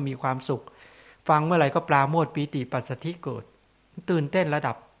มื่อไหร่ก็มีความสุขฟังเมื่อไหร่ก็ปราโมทย์ปีติปัสสัทธิเกิดตื่นเต้นระ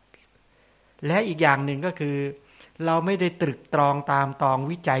ดับและอีกอย่างหนึ่งก็คือเราไม่ได้ตรึกตรองตามตอง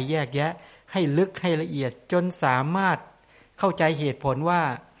วิจัยแยกแยะให้ลึกให้ละเอียดจนสามารถเข้าใจเหตุผลว่า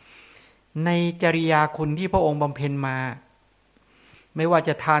ในจริยาคุณที่พระองค์บำเพ็ญมาไม่ว่าจ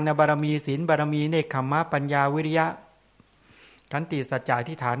ะทานบารมีศีลบารมีเนกขัมมะปัญญาวิริยะขันติสัจจะ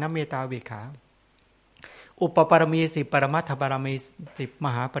ทิฏฐานเมตตาเวขาอุปปารมี10ปรมัตถบารมี10ม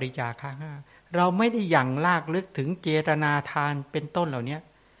หาปริจาคะ5เราไม่ได้ยังลากลึกถึงเจตนาทานเป็นต้นเหล่านี้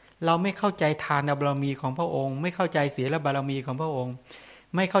เราไม่เข้าใจทานบารมีของพระองค์ไม่เข้าใจศีลบารมีของพระองค์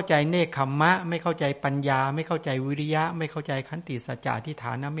ไม่เข้าใจเนกขัมมะไม่เข้าใจปัญญาไม่เข้าใจวิริยะไม่เข้าใจขันติสัจจะทิฏฐ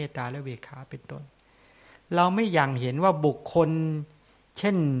านเมตตาและเวขาเป็นต้นเราไม่ยังเห็นว่าบุคคลเ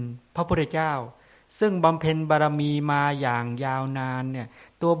ช่นพระพุทธเจ้าซึ่งบำเพ็ญบารมีมาอย่างยาวนานเนี่ย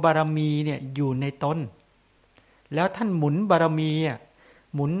ตัวบารมีเนี่ยอยู่ในตนแล้วท่านหมุนบารมี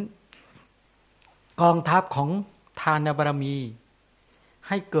หมุนกองทัพของทานบารมีใ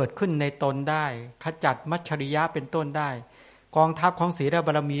ห้เกิดขึ้นในตนได้ขจัดมัจฉริยะเป็นต้นได้กองทัพของศีลบ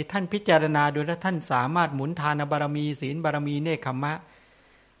ารมีท่านพิจารณาดูแล้วท่านสามารถหมุนทานบารมีศีลบารมีเนกขัมมะ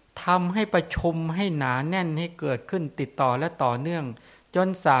ทำให้ประชุมให้หนาแน่นให้เกิดขึ้นติดต่อและต่อเนื่องจน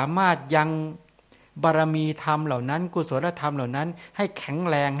สามารถยังบารมีธรรมเหล่านั้นกุศลธรรมเหล่านั้นให้แข็ง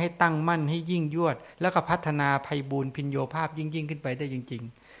แรงให้ตั้งมั่นให้ยิ่งยวดแล้วก็พัฒนาไพบูลย์พิญโยภาพยิ่งขึ้นไปได้จริง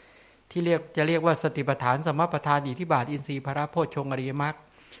ๆที่จะเรียกว่าสติปัฏฐานสมปัฏฐานอิทธิบาทอินทรีย์พระโพชฌงค์อริยมรรค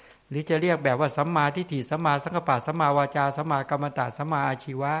หรือจะเรียกแบบว่าสัมมาทิฏฐิสัมมาสังกัปปะสัมมาวาจาสัมมากัมมันตะสัมมาอา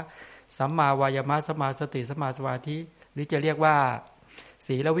ชีวะสัมมาวายามะสัมมาสติสัมมาสมาธิหรือจะเรียกว่า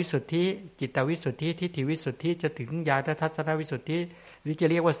ศีลวิสุทธิจิตวิสุทธิทิฏฐิวิสุทธิจะถึงญาณทัศนวิสุทธิหรือจะ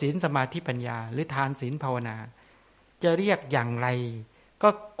เรียกว่าศีลสมาธิปัญญาหรือทานศีลภาวนาจะเรียกอย่างไรก็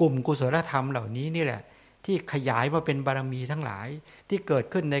กลุ่มกุศลธรรมเหล่านี้นี่แหละที่ขยายมาเป็นบารมีทั้งหลายที่เกิด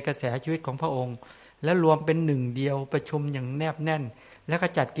ขึ้นในกระแสชีวิตของพระองค์และรวมเป็นหนึ่งเดียวประชุมอย่างแนบแน่นแล้วก็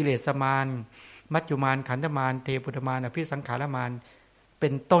จัดกิเลสมารมัจจุมารขันธมารเทปุตมารอภิสังขารมารเป็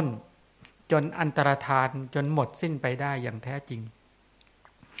นต้น จนอันตรธานจนหมดสิ้นไปได้อย่างแท้จริง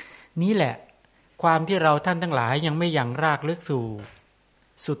นี่แหละความที่เราท่านทั้งหลายยังไม่อย่างรากลึกสู่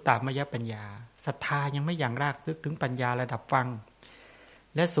สุตตมยปัญญาศรัทธายังไม่อย่างรากลึกถึงปัญญาระดับฟัง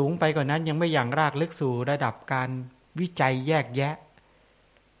และสูงไปกว่านั้นยังไม่อย่างรากลึกสู่ระดับการวิจัยแยกแยะ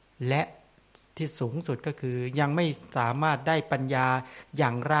และที่สูงสุดก็คือยังไม่สามารถได้ปัญญาอย่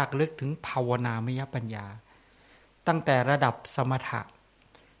างรากลึกถึงภาวนามยปัญญาตั้งแต่ระดับสมถะ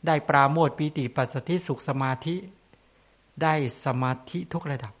ได้ปราโมทย์ปีติปัสสัทธิสุขสมาธิได้สมาธิทุก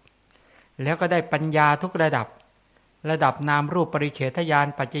ระดับแล้วก็ได้ปัญญาทุกระดับระดับนามรูปปริเฉทญาณ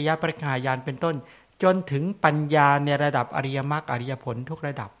ปัจจยปริฆาญาณเป็นต้นจนถึงปัญญาในระดับอริยมรรคอริยผลทุกร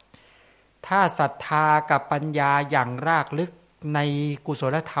ะดับถ้าศรัทธากับปัญญาอย่างรากลึกในกุศ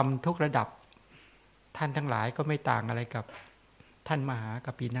ลธรรมทุกระดับท่านทั้งหลายก็ไม่ต่างอะไรกับท่านมหา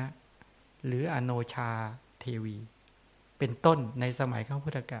กัปปินะหรืออโนชาเทวีเป็นต้นในสมัยข้างพุ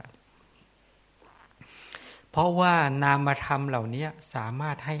ทธกาลเพราะว่านามธรรมเหล่านี้สามา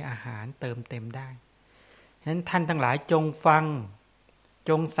รถให้อาหารเติมเต็มได้ฉะนั้นท่านทั้งหลายจงฟัง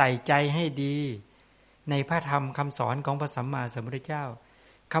จงใส่ใจให้ดีในพระธรรมคำสอนของพระสัมมาสัมพุทธเจ้า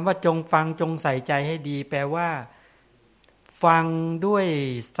คำว่าจงฟังจงใส่ใจให้ดีแปลว่าฟังด้วย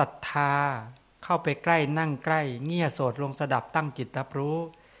ศรัทธาเข้าไปใกล้นั่งใกล้เงี่ยโสดลงสดับตั้งจิตรับรู้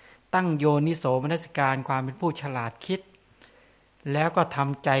ตั้งโยนิโสมนสิการความเป็นผู้ฉลาดคิดแล้วก็ท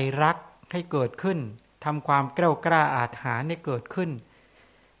ำใจรักให้เกิดขึ้นทำความแกล้วกล้าอาถรรพ์ให้เกิดขึ้น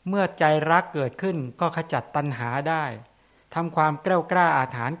เมื่อใจรักเกิดขึ้นก็ขจัดตัณหาได้ทำความแกล้วกล้าอา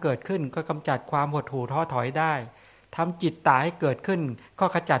ถรรพ์เกิดขึ้นก็กำจัดความหดหู่ท้อถอยได้ทำจิตตาให้เกิดขึ้นก็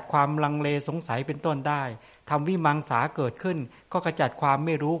ขจัดความลังเลสงสัยเป็นต้นได้ทำวิมังสาเกิดขึ้นก็ขจัดความไ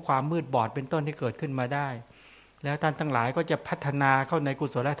ม่รู้ความมืดบอดเป็นต้นที่เกิดขึ้นมาได้แล้วท่านทั้งหลายก็จะพัฒนาเข้าในกุ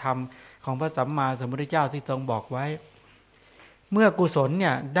ศลธรรมของพระสัมมาสัมพุทธเจ้าที่ทรงบอกไว้เมื่อกุศลเ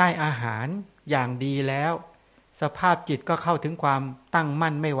นี่ยได้อาหารอย่างดีแล้วสภาพจิตก็เข้าถึงความตั้ง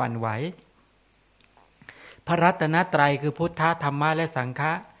มั่นไม่หวั่นไหวพระรัตนตรัยคือพุทธธรรมะและสังฆ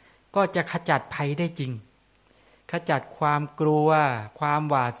ะก็จะขจัดภัยได้จริงขจัดความกลัวความ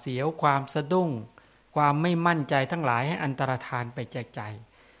หวาดเสียวความสะดุ้งความไม่มั่นใจทั้งหลายให้อันตรธานไปจากใจ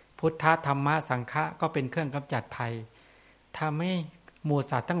พุทธธรรมะสังฆะก็เป็นเครื่องกำจัดภัยทำให้หมู่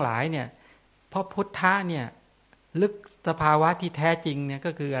สัตว์ทั้งหลายเนี่ยเพราะพุทธะเนี่ยลึกสภาวะที่แท้จริงเนี่ย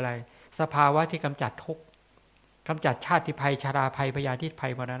ก็คืออะไรสภาวะที่กำจัดทุกข์กำจัดชาติภัยชราภัยพยาธิภั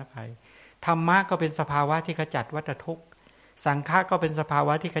ยมรณะภัยธรรมะก็เป็นสภาวะที่ขจัดวัฏทุกข์สังฆะก็เป็นสภาว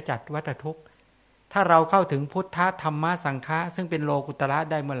ะที่ขจัดวัฏทุกข์ถ้าเราเข้าถึงพุทธธรรมะสังฆะซึ่งเป็นโลกุตระ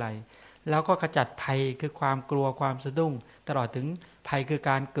ได้เมื่อไหร่แล้วก็ขจัดภัยคือความกลัวความสะดุ้งตลอดถึงภัยคือ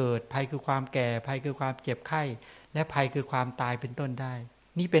การเกิดภัยคือความแก่ภัยคือความเจ็บไข้และภัยคือความตายเป็นต้นได้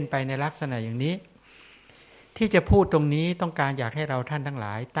นี่เป็นไปในลักษณะอย่างนี้ที่จะพูดตรงนี้ต้องการอยากให้เราท่านทั้งหล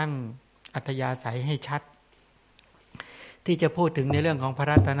ายตั้งอัธยาศัยให้ชัดที่จะพูดถึงในเรื่องของพระ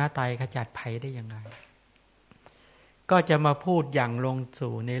รัตนตรัยขจัดภัยได้อย่างไรก็จะมาพูดอย่างลง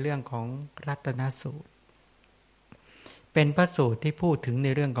สู่ในเรื่องของรัตนสูตรเป็นพระสูตรที่พูดถึงใน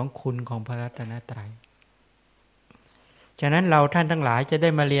เรื่องของคุณของพระรัตนตรัยฉะนั้นเราท่านทั้งหลายจะได้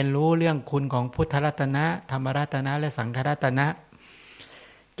มาเรียนรู้เรื่องคุณของพุทธรัตนะธรรมรัตนะและสังฆรัตนะ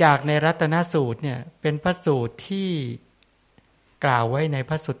จากในรัตนสูตรเนี่ยเป็นพระสูตรที่กล่าวไว้ใน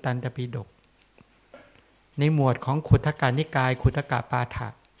พระสุตตันตปิฎกในหมวดของขุททกนิกายขุททกปาฐะ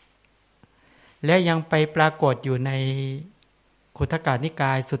และยังไปปรากฏอยู่ในขุททกนิก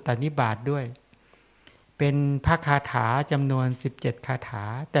ายสุตตนิบาตด้วยเป็นพระคาถาจำนวน17คาถา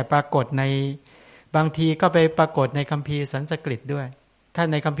แต่ปรากฏในบางทีก็ไปปรากฏในคัมภีร์สันสกฤตด้วยถ้า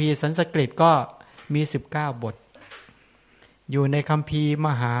ในคัมภีร์สันสกฤตก็มี19บทอยู่ในคัมภีร์ม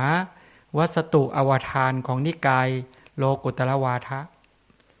หาวัสตุอวทานของนิกายโลกุตระวาทะ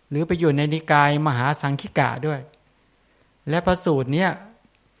หรือไปอยู่ในนิกายมหาสังคิกะด้วยและพระสูตรเนี้ย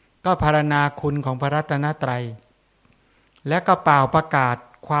ก็พรรณนาคุณของพระรัตนตรัยและก็เป่าประกาศ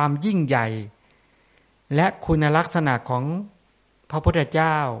ความยิ่งใหญ่และคุณลักษณะของพระพุทธเ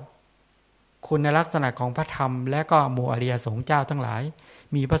จ้าคุณลักษณะของพระธรรมและก็หมู่อริยสงฆ์เจ้าทั้งหลาย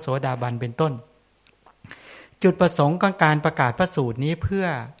มีพระโสดาบันเป็นต้นจุดประสงค์ของการประกาศพระสูตรนี้เพื่อ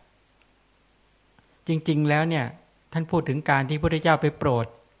จริงๆแล้วเนี่ยท่านพูดถึงการที่พระพุทธเจ้าไปโปรด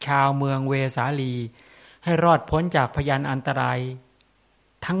ชาวเมืองเวสาลีให้รอดพ้นจากพยานอันตราย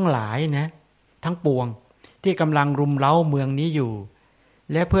ทั้งหลายนะทั้งปวงที่กำลังรุมเร้าเมืองนี้อยู่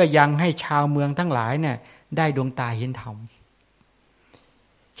และเพื่อยังให้ชาวเมืองทั้งหลายเนี่ยได้ดวงตาเห็นธรรม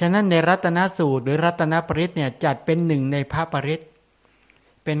ฉะนั้นในรัตนสูตรหรือรัตนปริศเนี่ยจัดเป็นหนึ่งในพระปริศ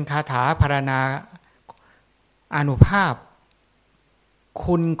เป็นคาถาพรรณนาอานุภาพ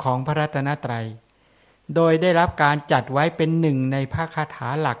คุณของพระรัตนตรัย โดยได้รับการจัดไว้เป็นหนึ่งในพระคาถา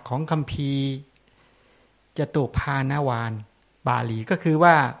หลักของคัมภีร์จตุภานวานบาลีก็คือ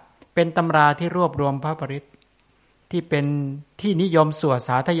ว่าเป็นตำราที่รวบรวมพระปริตที่เป็นที่นิยมสวดส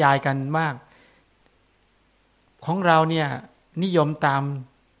าธยายกันมากของเราเนี่ยนิยมตาม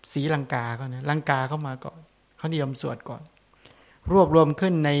ศรีลังกาเขานะลังกาเข้ามาก่อนเขานิยมสวดก่อนรวบรวม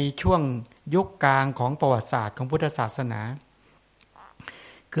ขึ้นในช่วงยุคกลางของประวัติศาสตร์ของพุทธศาสนา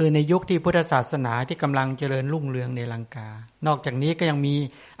คือในยุคที่พุทธศาสนาที่กำลังเจริญรุ่งเรืองในลังกานอกจากนี้ก็ยังมี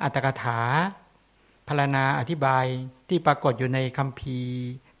อัตถกถาพรรณนาอธิบายที่ปรากฏอยู่ในคัมภีร์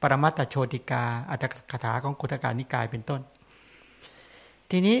ปรมัตถโชติกาอัตถกถาของกุฏกานิกายเป็นต้น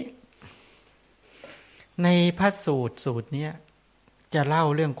ทีนี้ในพระสูตรนี้จะเล่า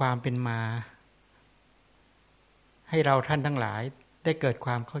เรื่องความเป็นมาให้เราท่านทั้งหลายได้เกิดค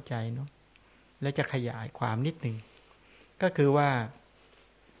วามเข้าใจเนาะและจะขยายความนิดหนึ่งก็คือว่า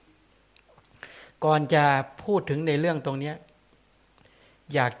ก่อนจะพูดถึงในเรื่องตรงนี้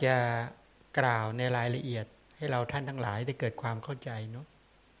อยากจะกล่าวในรายละเอียดให้เราท่านทั้งหลายได้เกิดความเข้าใจเนาะ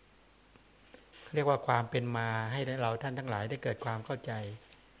เรียกว่าความเป็นมาให้เราท่านทั้งหลายได้เกิดความเข้าใจ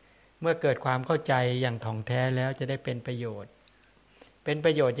เมื่อเกิดความเข้าใจอย่างถ่องแท้แล้วจะได้เป็นประโยชน์เป็นป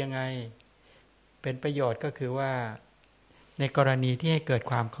ระโยชน์ยังไงเป็นประโยชน์ก็คือว่าในกรณีที่ให้เกิด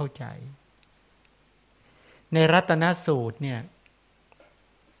ความเข้าใจในรัตนสูตรเนี่ย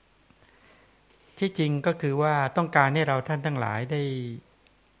ที่จริงก็คือว่าต้องการให้เราท่านทั้งหลายได้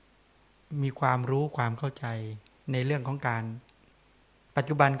มีความรู้ความเข้าใจในเรื่องของการปัจ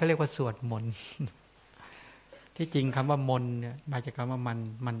จุบันก็เรียกว่าสวดมนต์ที่จริงคำว่ามนต์เนี่ยมาจากคำว่า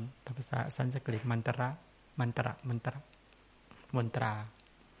มันภาษาสันสกฤตมันตระมนตรา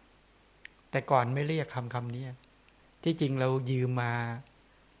แต่ก่อนไม่เรียกคำนี้ที่จริงเรายืมมา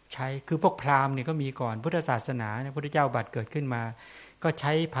ใช้คือพวกพราหมณ์เนี่ยก็มีก่อนพุทธศาสนาเนี่ยพระพุทธเจ้าบัตรเกิดขึ้นมาก็ใ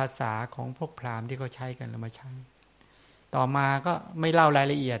ช้ภาษาของพวกพราหมณ์ที่เขาใช้กันแล้วมาใช้ต่อมาก็ไม่เล่าราย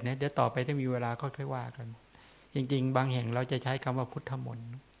ละเอียดนะเดี๋ยวต่อไปถ้ามีเวลาค่อยๆว่ากันจริงๆบางแห่งเราจะใช้คำว่าพุทธมนต์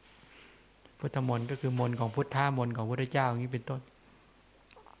พุทธมนต์ก็คือมนต์ของพุทธมนต์ของพระพุทธเจ้าอย่างนี้เป็นต้น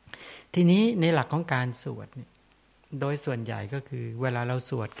ทีนี้ในหลักของการสวดเนี่ยโดยส่วนใหญ่ก็คือเวลาเรา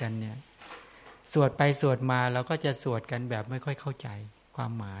สวดกันเนี่ยสวดไปสวดมาเราก็จะสวดกันแบบไม่ค่อยเข้าใจควา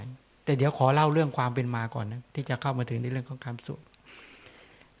มหมายแต่เดี๋ยวขอเล่าเรื่องความเป็นมาก่อนนะที่จะเข้ามาถึงในเรื่องของการสวด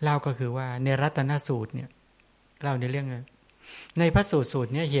เล่าก็คือว่าในรัตนสูตรเนี่ยเล่าในเรื่องในพระสูต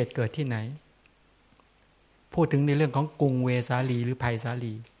รเนี่ยเหตุเกิดที่ไหนพูดถึงในเรื่องของกรุงเวสาลีหรือไผ่สา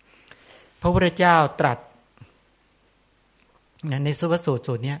ลีพระพุทธเจ้าตรัสในสุภสู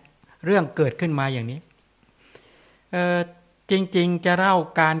ตรเนี่ยเรื่องเกิดขึ้นมาอย่างนี้จริงๆจะเล่า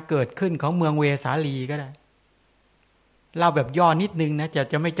การเกิดขึ้นของเมืองเวสาลีก็ได้เล่าแบบย่อนิดนึงนะ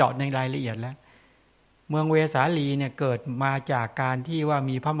จะไม่เจาะในรายละเอียดแล้วเมืองเวสาลีเนี่ยเกิดมาจากการที่ว่า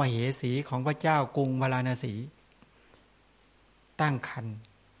มีพระมเหสีของพระเจ้ากรุงพาราณสีตั้งครรภ์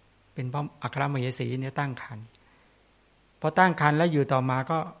เป็นพระอัครมเหสีเนี่ยตั้งครรภ์พอตั้งครรภ์แล้วอยู่ต่อมา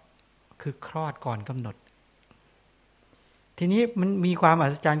ก็คือคลอดก่อนกำหนดทีนี้มันมีความอั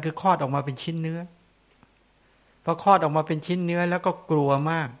ศจรรย์คือคลอดออกมาเป็นชิ้นเนื้อพอคลอดออกมาเป็นชิ้นเนื้อแล้วก็กลัว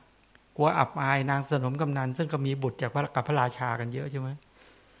มากกลัวอับอายนางสนมกำนันซึ่งก็มีบุตรจากกับพระราชากันเยอะใช่ไหม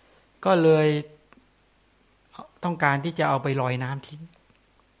ก็เลยต้องการที่จะเอาไปลอยน้ำทิ้ง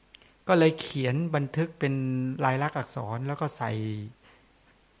ก็เลยเขียนบันทึกเป็นลายลักษณ์อักษรแล้วก็ใส่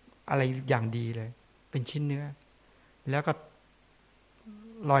อะไรอย่างดีเลยเป็นชิ้นเนื้อแล้วก็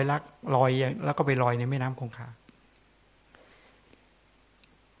ลอยแล้วก็ไปลอยในแม่น้ำคงคา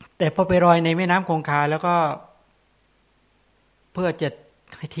แต่พอไปลอยในแม่น้ำคงคาแล้วก็เพื่อจะ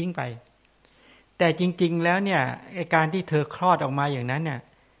ให้ทิ้งไปแต่จริงๆแล้วเนี่ยการที่เธอคลอดออกมาอย่างนั้นเนี่ย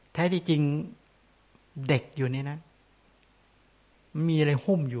แท้ที่จริงเด็กอยู่นี่นะมีอะไร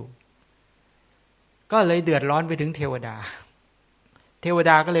หุ้มอยู่ก็เลยเดือดร้อนไปถึงเทวด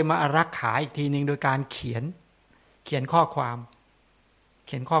าก็เลยมาอารักขาอีกทีนึงโดยการเขียนข้อความ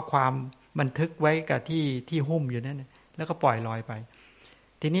บันทึกไว้กับที่หุ้มอยู่นั่นแล้วก็ปล่อยลอยไป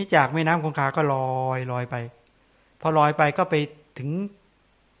ทีนี้จากแม่น้ำคงคาก็ลอยไปพอลอยไปก็ไปถึง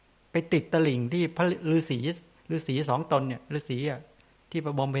ไปติดตลิ่งที่พระฤาษี2 ตนเนี่ยฤาษีอ่ะที่ปร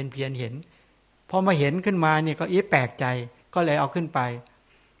ะบำเพ็ญเพียรเห็นพอมาเห็นขึ้นมาเนี่ยก็แปลกใจก็เลยเอาขึ้นไป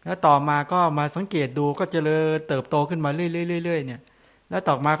แล้วต่อมาก็มาสังเกตดูก็เจริญเติบโตขึ้นมาเรื่อยๆเนี่ยแล้ว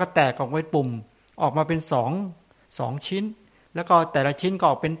ต่อมาก็แตกออกเป็นปุ่มออกมาเป็น2ชิ้นแล้วก็แต่ละชิ้นก็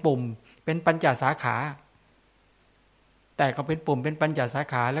ออกเป็นปุ่มเป็นปัญจสาขาแตกออกเป็นปุ่มเป็นปัญจสา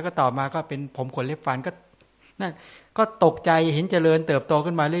ขาแล้วก็ต่อมาก็เป็นผมขนเล็บฟันก็นั่นก็ตกใจเห็นเจริญเติบโต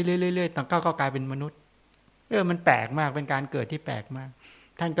ขึ้นมาเรื่อยๆต่างก็กลายเป็นมนุษย์มันแปลกมากเป็นการเกิดที่แปลกมาก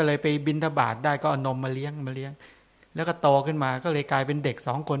ท่านก็เลยไปบิณฑบาตได้ก็เอานมมาเลี้ยงแล้วก็โตขึ้นมาก็เลยกลายเป็นเด็ก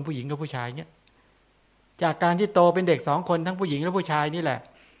2 คนผู้หญิงกับผู้ชายเนี่ย จากการที่โตเป็นเด็ก2 คนทั้งผู้หญิงและผู้ชายนี่แหละ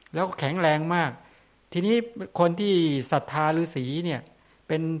แล้วก็แข็งแรงมากทีนี้คนที่ศรัทธาฤาษีเนี่ยเ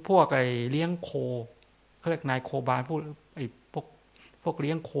ป็นพวกไอ้เลี้ยงโคเขาเรียกนายโคบาลพวกไอ้พวกเ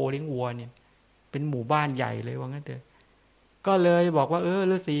ลี้ยงโคเลี้ยงวัวเนี่ยเป็นหมู่บ้านใหญ่เลยว่างั้นเถอะก็เลยบอกว่า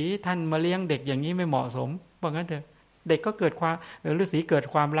ฤาษีท่านมาเลี้ยงเด็กอย่างนี้ไม่เหมาะสมว่างั้นเถอะเด็กก็เกิดความฤาษีเกิด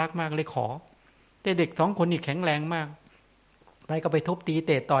ความรักมากเลยขอแต่เด็ก2 คนนี่แข็งแรงมากไปก็ไปทุบตีเ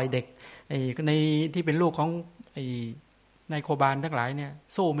ตะต่อยเด็กไอ้ในที่เป็นลูกของไอ้นายโคบาลทั้งหลายเนี่ย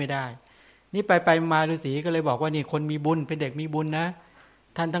สู้ไม่ได้นี่ไปมาฤาษีก็เลยบอกว่านี่คนมีบุญเป็นเด็กมีบุญนะ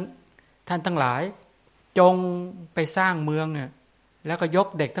ท่านทั้งหลายจงไปสร้างเมืองเนี่ยแล้วก็ยก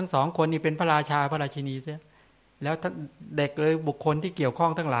เด็กทั้ง2 คนนี่เป็นพระราชาพระราชินีเสียแล้วเด็กเลยบุคคลที่เกี่ยวข้อ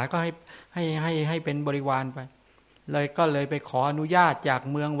งทั้งหลายก็ให้เป็นบริวารไปเลยไปขออนุญาตจาก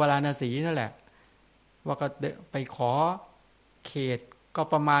เมืองวาราณสีนั่นแหละว่าก็ไปขอเขตก็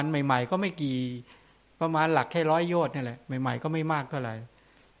ประมาณใหม่ๆก็ไม่กี่ประมาณหลักแค่100 โยชน์นี่แหละใหม่ๆก็ไม่มากเท่าไหร่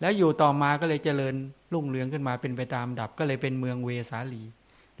แล้วอยู่ต่อมาก็เลยเจริญรุ่งเรืองขึ้นมาเป็นไปตามดับก็เลยเป็นเมืองเวสาลี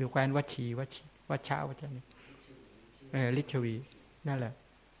หรือแคว้นวัชชะนี่ลิชวีนั่นแหละ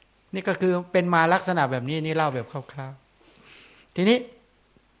นี่ก็คือเป็นมาลักษณะแบบนี้นี่เล่าแบบคร่าวๆทีนี้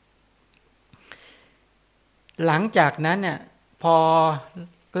หลังจากนั้นเนี่ยพอ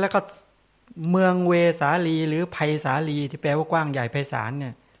แล้วก็เมืองเวสาลีหรือไพศาลีที่แปลว่ากว้างใหญ่ไพศาลเนี่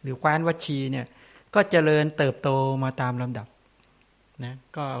ยหรือแคว้นวัชชีเนี่ยก็เจริญเติบโตมาตามลำดับนะ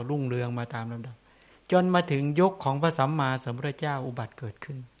ก็รุ่งเรืองมาตามลำดับจนมาถึงยุคของพระสัมมาสัมพุทธเจ้าอุบัติเกิด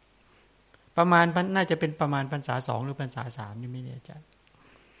ขึ้นประมาณน่าจะเป็นประมาณพรรษา2หรือพรรษา3นี่ไม่แน่ใจ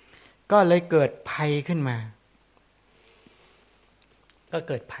ก็เลยเกิดภัยขึ้นมาก็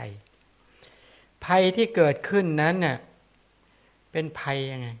เกิดภัยที่เกิดขึ้นนั้นเนี่ยเป็นภัย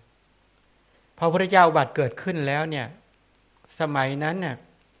ยังไงพอพระพุทธเจ้าอุบัติเกิดขึ้นแล้วเนี่ยสมัยนั้นเนี่ย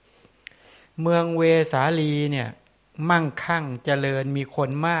เมืองเวสาลีเนี่ยมั่งคั่งเจริญมีคน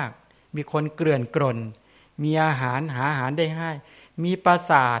มากมีคนเกลื่อนกล่นมีอาหารหาอาหารได้ง่ายมีปรา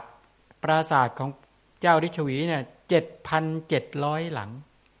สาทของเจ้าฤชวีเนี่ย 7,700 หลัง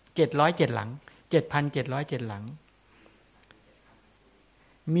707 หลัง 7,707 หลัง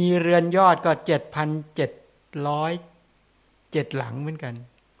มีเรือนยอดก็ 7,707 หลังเหมือนกัน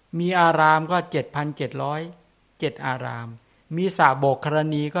มีอารามก็ 7,707 อารามมีสระโบกคร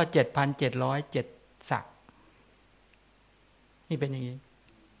ณีก็ 7,707 สระนี่เป็นอย่างนี้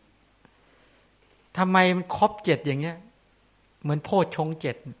ทำไมมันครบ7อย่างเงี้ยเหมือนโพชฌงค์7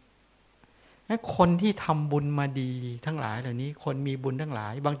คนที่ทำบุญมาดีทั้งหลายเหล่านี้คนมีบุญทั้งหลา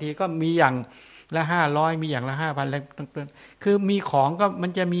ยบางทีก็มีอย่างละ500มีอย่างละ 5,000 อะไรต่างๆคือมีของก็มั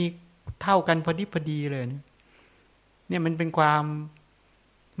นจะมีเท่ากันพอดีเลยเนี่ยมันเป็นความ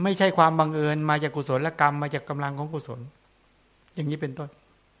ไม่ใช่ความบังเอิญมาจากกุศลกรรมมาจากกำลังของกุศลอย่างนี้เป็นต้น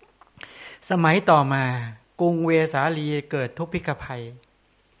สมัยต่อมากรุงเวสาลีเกิดทุพพิกภัย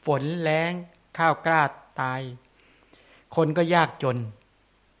ฝนแล้งข้าวกล้าตายคนก็ยากจน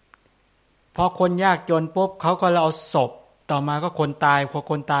พอคนยากจนปุ๊บเขาก็เอาศพต่อมาก็คนตายพอ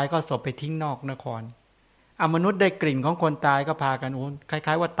คนตายก็ศพไปทิ้งนอกนครมนุษย์ได้กลิ่นของคนตายก็พากันคล้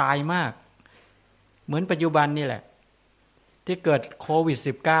ายๆว่าตายมากเหมือนปัจจุบันนี่แหละที่เกิดโควิด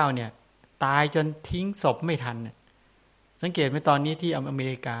-19 เนี่ยตายจนทิ้งศพไม่ทันสังเกตไหมตอนนี้ที่อเม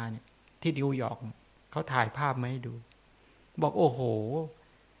ริกาเนี่ยที่นิวยอร์กเขาถ่ายภาพมาให้ดูบอกโอ้โห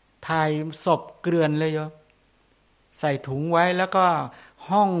ถ่ายศพเกลื่อนเลยใส่ถุงไว้แล้วก็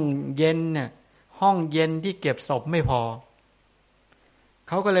ห้องเย็นเนี่ยห้องเย็นที่เก็บศพไม่พอเ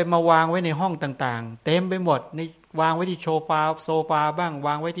ขาก็เลยมาวางไว้ในห้องต่างๆเต็มไปหมดในวางไว้ที่โซฟาบ้างว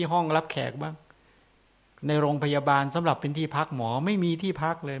างไว้ที่ห้องรับแขกบ้างในโรงพยาบาลสำหรับเป็นที่พักหมอไม่มีที่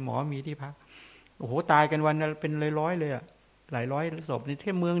พักเลยหมอมีที่พักโอ้โหตายกันวันเป็นร้อยๆเลยหลายร้อยศพในแ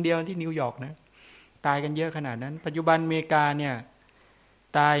ค่เมืองเดียวที่นิวยอร์กนะตายกันเยอะขนาดนั้นปัจจุบันอเมริกาเนี่ย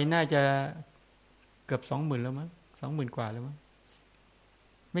ตายน่าจะเกือบ 20,000 แล้วมั้ง 20,000 กว่าแล้วมั้ง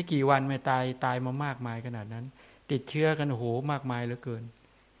ไม่กี่วันไม่ตายมามากมายขนาดนั้นติดเชื้อกันโอ้โหมากมายเหลือเกิน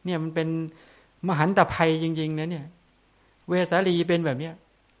เนี่ยมันเป็นมหันตภัยจริงๆนะเนี่ยเวสาลีเป็นแบบเนี้ย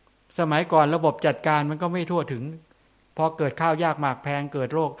สมัยก่อนระบบจัดการมันก็ไม่ทั่วถึงพอเกิดข้าวยากหมากแพงเกิด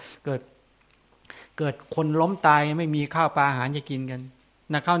โรคเกิดคนล้มตายไม่มีข้าวปลาอาหารจะกินกัน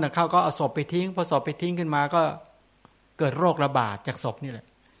นักเข้าก็เอาศพไปทิ้งพอศพไปทิ้งขึ้นมาก็เกิดโรคระบาดจากศพนี่แหละ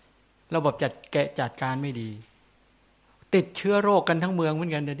ระบบจัดการไม่ดีติดเชื้อโรคกันทั้งเมืองเหมือ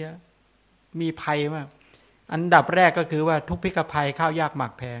นกันเดี๋ยวนี้มีภัยมากอันดับแรกก็คือว่าทุพพิกภัยข้าวยากหมา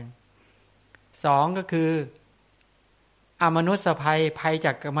กแพง2ก็คืออมนุษย์ภัยจ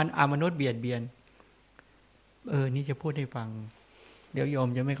ากมันอมนุษย์เบียดเบียนนี่จะพูดให้ฟังเดี๋ยวโยม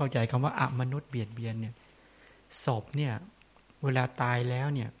จะไม่เข้าใจคำว่าอมนุษย์เบียดเบียนเนี่ยศพเนี่ยเวลาตายแล้ว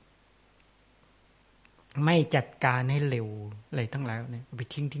เนี่ย ไม่จัดการให้เร็วอะไรทั้งหลายเนี่ยไป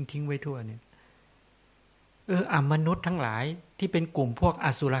ทิ้งไว้ทั่วเนี่ยมนุษย์ทั้งหลายที่เป็นกลุ่มพวกอ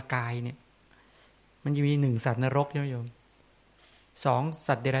สุรกายเนี่ยมันจะมี1สัตว์นรกโยม2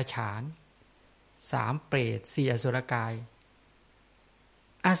สัตว์เดรัจฉาน3เปรต4อสุรกาย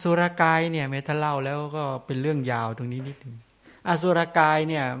อสุรกายเนี่ยแม้ถ้าเล่าแล้วก็เป็นเรื่องยาวตรงนี้นิดนึงอสุรกาย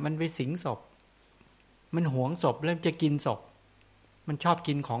เนี่ยมันไปสิงศพมันหวงศพแล้วจะกินศพมันชอบ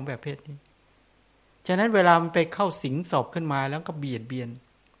กินของแบบเพศนี้ฉะนั้นเวลามันไปเข้าสิงศพขึ้นมาแล้วก็เบียดเบียน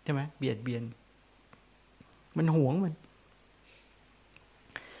ใช่ไหมเบียดเบียนมันหวง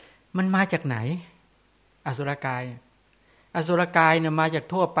มันมาจากไหนอสุรกายเนี่ยมาจาก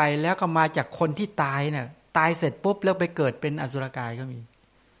ทั่วไปแล้วก็มาจากคนที่ตายเนี่ยตายเสร็จปุ๊บแล้วไปเกิดเป็นอสุรกายก็มี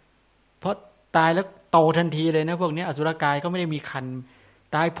เพราะตายแล้วโตทันทีเลยนะพวกนี้อสุรกายก็ไม่ได้มีคัน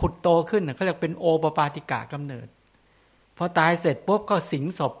ตายผุดโตขึ้นเขาเรียกเป็นโอปปาติกะกำเนิดพอตายเสร็จปุ๊บก็สิง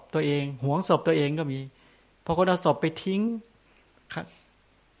ศพตัวเองหวงศพตัวเองก็มีพอคนเอาศพไปทิ้ง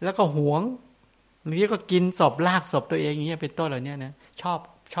แล้วก็หวงหรือก็กินศพลากศพตัวเองอย่างเงี้ยเป็นต้นเหล่านี้นะช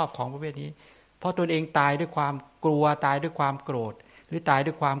อบของประเภทนี้เพราะตัวเองตายด้วยความกลัวตายด้วยความโกรธหรือตายด้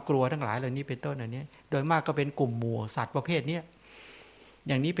วยความกลัวทั้งหลายเหล่านี้เป็นต้นเหล่านี้โดยมากก็เป็นกลุ่มหมู่สัตว์ประเภทนี้อ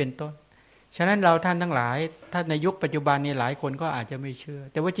ย่างนี้เป็นต้นฉะนั้นเราท่านทั้งหลายถ้าในยุคปัจจุบันนี้หลายคนก็อาจจะไม่เชื่อ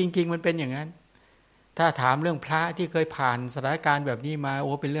แต่ว่าจริงๆมันเป็นอย่างนั้นถ้าถามเรื่องพระที่เคยผ่านสถานการณ์แบบนี้มาโ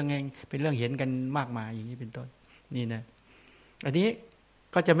อ้เป็นเรื่องเองเป็นเรื่องเห็นกันมากมายอย่างนี้เป็นต้นนี่นะอันนี้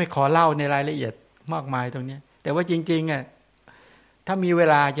ก็จะไม่ขอเล่าในรายละเอียดมากมายตรงนี้แต่ว่าจริงๆอ่ะถ้ามีเว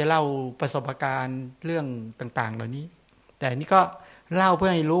ลาจะเล่าประสบการณ์เรื่องต่างๆเหล่านี้แต่นี่ก็เล่าเพื่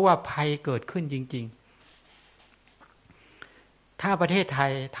อให้รู้ว่าภัยเกิดขึ้นจริงๆถ้าประเทศไท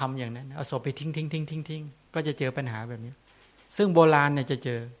ยทำอย่างนั้นเอาศพไปทิ้งก็จะเจอปัญหาแบบนี้ซึ่งโบราณเนี่ยจะเจ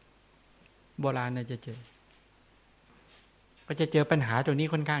อก็จะเจอปัญหาตัวนี้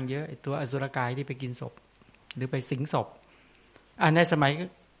ค่อนข้างเยอะตัวอสุรกายที่ไปกินศพหรือไปสิงศพในสมัย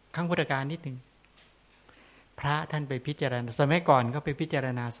ครั้งพุทธกาลนิดนึงพระท่านไปพิจารณาสมัยก่อนก็ไปพิจาร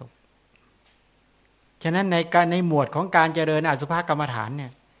ณาศพฉะนั้นในหมวดของการเจริญอสุภกรรมฐานเนี่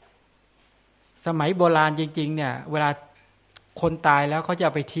ยสมัยโบราณจริงๆเนี่ยเวลาคนตายแล้วเขาจะ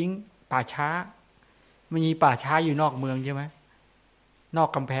ไปทิ้งป่าช้ามันมีป่าช้าอยู่นอกเมืองใช่ไหมนอก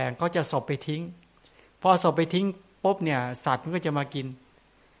กำแพงก็จะศพไปทิ้งพอศพไปทิ้งปุ๊บเนี่ยสัตว์มันก็จะมากิน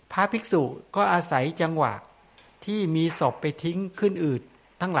พระภิกษุก็อาศัยจังหวะที่มีศพไปทิ้งขึ้นอืด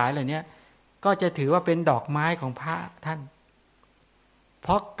ทั้งหลายเหล่านี้ก็จะถือว่าเป็นดอกไม้ของพระท่านเพ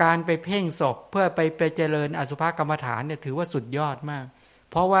ราะการไปเพ่งศพเพื่อไปเจริญอสุภกรรมฐานเนี่ยถือว่าสุดยอดมาก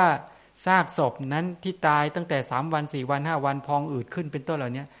เพราะว่าซากศพนั้นที่ตายตั้งแต่3วัน4วัน5วันพองอืดขึ้นเป็นต้นเหล่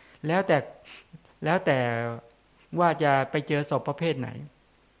านี้แล้วแต่ว่าจะไปเจอศพประเภทไหน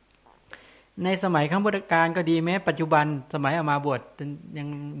ในสมัยครั้งพุทธกาลก็ดีแม้ปัจจุบันสมัยอามาบวชยัง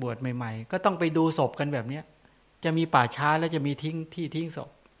บวชใหม่ๆก็ต้องไปดูศพกันแบบนี้จะมีป่าช้าแล้วจะมีทิ้งศพ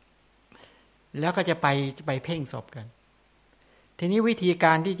แล้วก็จะไปเพ่งศพกันทีนี้วิธีก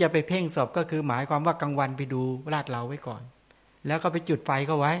ารที่จะไปเพ่งศพก็คือหมายความว่ากลางวันไปดูลาดเราไว้ก่อนแล้วก็ไปจุดไฟเ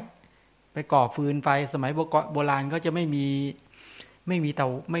ข้าไว้ไปก่อฟืนไฟสมัยโบราณก็จะไม่มีเตา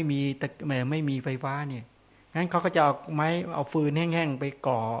ไม่มีไฟฟ้าเนี่ยงั้นเขาก็จะเอาฟืนแห้งๆไป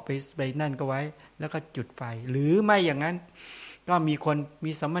ก่อไปนั่นก็ไว้แล้วก็จุดไฟหรือไม่อย่างนั้นก็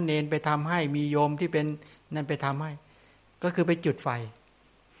มีสามเณรไปทำให้มีโยมที่เป็นนั่นไปทำให้ก็คือไปจุดไฟ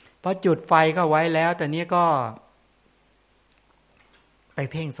พอจุดไฟก็ไว้แล้วแต่นี้ก็ไป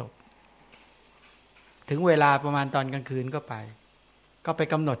เพ่งศพถึงเวลาประมาณตอนกลางคืนก็ไป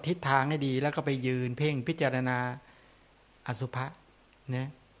กำหนดทิศทางให้ดีแล้วก็ไปยืนเพ่งพิจารณาอสุภะนะ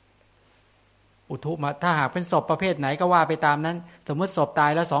อุทุมาถ้าหากเป็นศพประเภทไหนก็ว่าไปตามนั้นสมมติศพตา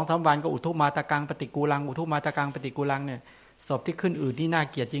ยแล้ว 2-3 วันก็อุทุมาตะกังปฏิกูลังอุทุมาตะกังปฏิกูลังเนี่ยศพที่ขึ้นอืดนี่น่า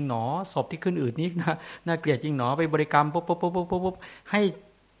เกลียดจริงหนอศพที่ขึ้นอืดนี่น่าเกลียดจริงหนอไปบริกรรมปุ๊บให้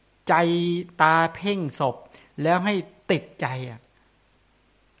ใจตาเพ่งศพแล้วให้ติดใจ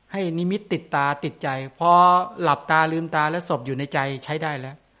ให้นิมิตติดตาติดใจพอหลับตาลืมตาแล้วศพอยู่ในใจใช้ได้แ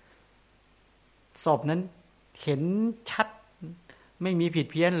ล้วศพนั้นเห็นชัดไม่มีผิด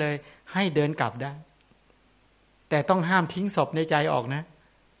เพี้ยนเลยให้เดินกลับได้แต่ต้องห้ามทิ้งศพในใจออกนะ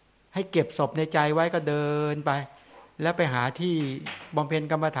ให้เก็บศพในใจไว้ก็เดินไปแล้วไปหาที่บำเพ็ญ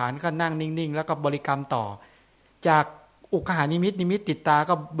กรรมฐานก็นั่งนิ่งๆแล้วก็บริกรรมต่อจากอุคหานิมิตติดตา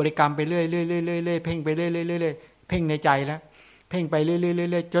ก็บริกรรมไปเรื่อยๆเพ่งไปเรื่อยๆเพ่งในใจแล้วเพ่งไปเรื่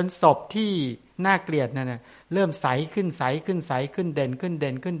อยๆจนศพที่น่าเกลียดนั่นน่ะเริ่มใสขึ้นเด่นขึ้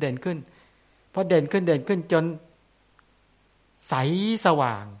นพอเด่นขึ้นจนใสส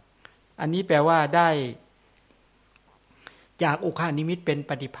ว่างอันนี้แปลว่าได้จากอุคหานิมิตเป็น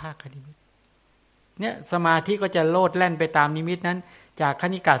ปฏิภาคนิมิตเนี่ย สมาธิก็จะโลดแล่นไปตามนิมิตนั้นจากค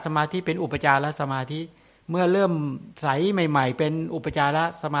ณิกะสมาธิเป็นอุปจารสมาธิ เมื่อเริ่มใสใหม่ๆเป็นอุปจาร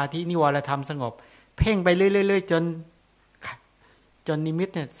สมาธินิวรธรรมสงบเพ่งไปเรื่อยๆจนนิมิต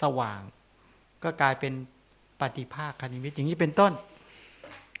เนี่ยสว่างก็กลายเป็นปฏิภาคนิมิตอย่างนี้เป็นต้น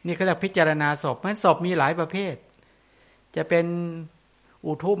นี่เขาเรียกพิจารณาศพเพราะศพมีหลายประเภทจะเป็น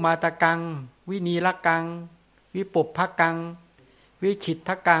อุทุมาตกังวินีลกังวิปุปภกังวิฉิตท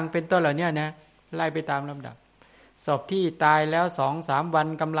กังเป็นต้นเหล่านี้นะไล่ไปตามลำดับศพที่ตายแล้ว 2-3 วัน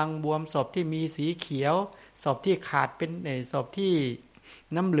กำลังบวมศพที่มีสีเขียวศพที่ขาดเป็นศพที่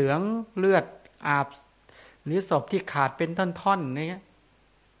น้ำเหลืองเลือดอาบหรือศพที่ขาดเป็นท่อนๆนี่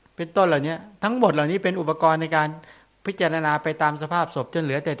เป็นต้นเหล่านี้ทั้งหมดเหล่านี้เป็นอุปกรณ์ในการพิจารณาไปตามสภาพศพจนเห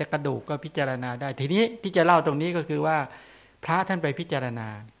ลือแต่กระดูกก็พิจารณาได้ทีนี้ที่จะเล่าตรงนี้ก็คือว่าพระท่านไปพิจารณา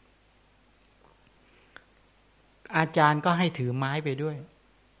อาจารย์ก็ให้ถือไม้ไปด้วย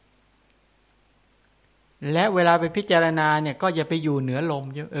และเวลาไปพิจารณาเนี่ยก็อย่าไปอยู่เหนือลม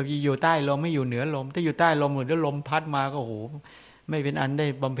อยู่ใต้ลมไม่อยู่เหนือลมถ้าอยู่ใต้ลมเหมือนลมพัดมาก็โอ้โหไม่เป็นอันได้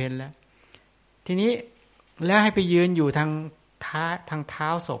บำเพ็ญแล้วทีนี้แล้วให้ไปยืนอยู่ทางเท้า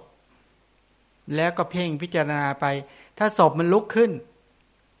ศพแล้วก็เพ่งพิจารณาไปถ้าศพมันลุกขึ้น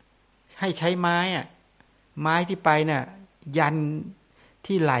ให้ใช้ไม้ที่ไปเนี่ยยัน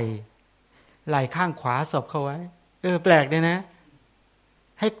ที่ไหล่ข้างขวาศพเข้าไว้แปลกเลยนะ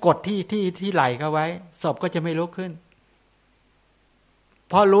ให้กดที่ไหล่เข้าไว้ศพก็จะไม่ลุกขึ้น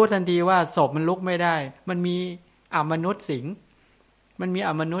เพราะรู้ทันทีว่าศพมันลุกไม่ได้มันมีอมนุษย์สิงมันมีอ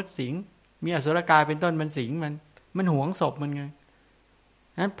มนุษย์สิงมีอสุรกายเป็นต้นมันสิงมันหวงศพมันไง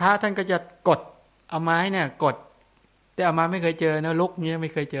นั้นพระท่านก็จะกดเอาไม้เนี่ยกดแต่เอามาไม่เคยเจอนะลุกเงี้ยไ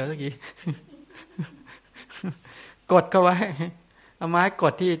ม่เคยเจอสักที กดเข้าไว้เอาไม้ก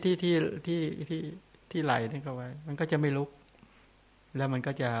ดที่ไหล่นี่เข้าไว้มันก็จะไม่ลุกแล้วมัน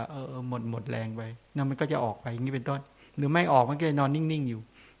ก็จะหมดแรงไปนั่นมันก็จะออกไปอย่างนี้เป็นต้นหรือไม่ออกมันก็จะนอนนิ่งๆอยู่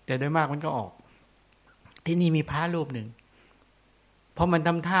แต่โดยมากมันก็ออกที่นี่มีพระรูปหนึ่งพอมันท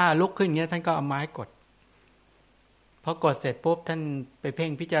ำท่าลุกขึ้นเงี้ยท่านก็เอาไม้กดพอกดเสร็จปุ๊บท่านไปเพ่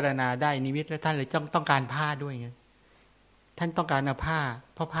งพิจารณาได้นิมิตแล้วท่านเลยต้องการผ้าด้วยไงท่านต้องการเอาผ้า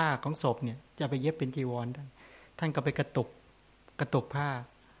เพราะผ้าของศพเนี่ยจะไปเย็บเป็นจีวรได้ท่านก็ไปกระตุกผ้า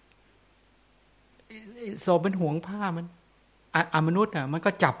ศพมันห่วงผ้ามันอมนุษย์อ่ะมันก็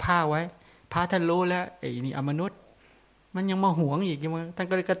จับผ้าไว้พระท่านรู้แล้วไอ้นี่อมนุษย์มันยังมาห่วงอีกยังมาท่าน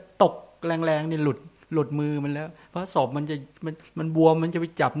ก็เลยกระตกแรงๆนี่หลุดมือมันแล้วเพราะศพมันบวมมันจะไป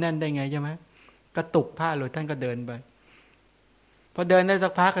จับแน่นได้ไงใช่ไหมกระตุกผ้าหลุดท่านก็เดินไปพอเดินได้สั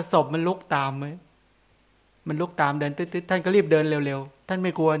กพักศพมันลุกตามไหมมันลุกตามเดินตึ๊ดๆท่านก็รีบเดินเร็วๆท่านไ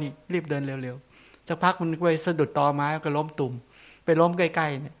ม่กลัวนี่รีบเดินเร็วๆสักพักมันไปสะดุดตอไม้ก็ล้มตุ่มไปล้มใกล้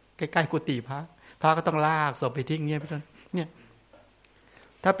ๆเนี่ยใกล้ๆกุฏิพระก็ต้องลากศพไปทิ้งเงี้ยพี่ต้นเนี่ย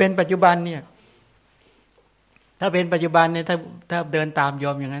ถ้าเป็นปัจจุบันเนี่ยถ้าเดินตามย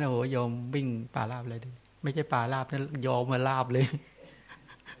อมอย่างนั้นโอ้โหยอมวิ่งป่าราบเลยดิไม่ใช่ป่าราบนะยอมมาราบเลย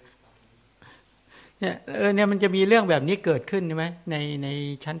เนี่ยมันจะมีเรื่องแบบนี้เกิดขึ้นใช่ไหมใน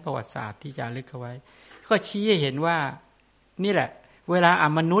ชั้นประวัติศาสตร์ที่จารึกเอาไว้ก็ชี้ให้เห็นว่านี่แหละเวลาอ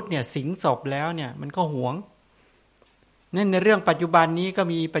มนุษย์เนี่ยสิงศพแล้วเนี่ยมันก็หวงนั่นในเรื่องปัจจุบันนี้ก็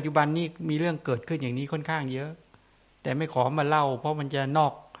มีปัจจุบันนี้มีเรื่องเกิดขึ้นอย่างนี้ค่อนข้างเยอะแต่ไม่ขอมาเล่าเพราะมันจะนอ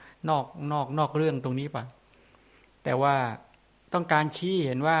กเรื่องตรงนี้ไปแต่ว่าต้องการชี้เ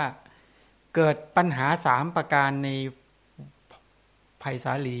ห็นว่าเกิดปัญหา3ประการในไผ่ส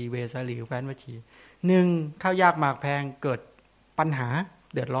าลีเวสาลีแฟนวชี1ข้าวยากหมากแพงเกิดปัญหา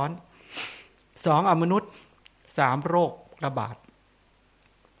เดือดร้อน2อมนุษย์3โรคระบาด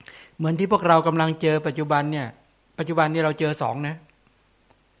เหมือนที่พวกเรากำลังเจอปัจจุบันนี้เราเจอ2นะ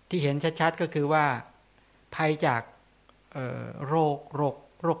ที่เห็นชัดๆก็คือว่าภัยจากโ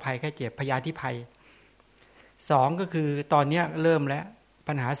รคภัยแค่เจ็บพยาธิภัย2ก็คือตอนนี้เริ่มแล้ว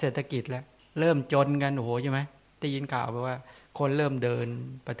ปัญหาเศรษฐกิจแล้วเริ่มจนกันโอ้โหใช่ไหมได้ยินข่าวไปว่าคนเริ่มเดิน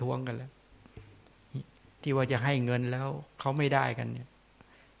ประท้วงกันแล้วที่ว่าจะให้เงินแล้วเขาไม่ได้กันเนี่ย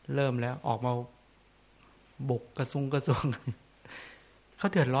เริ่มแล้วออกมาบุกกระทรวงเขา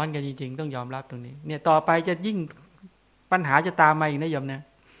เดือดร้อนกันจริงๆต้องยอมรับตรงนี้เนี่ยต่อไปจะยิ่งปัญหาจะตามมาอีกนะโยมนะ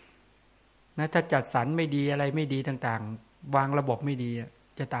ถ้าจัดสรรไม่ดีอะไรไม่ดีต่างๆวางระบบไม่ดี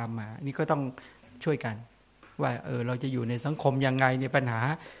จะตามมานี่ก็ต้องช่วยกันว่าเราจะอยู่ในสังคมยังไงในปัญหา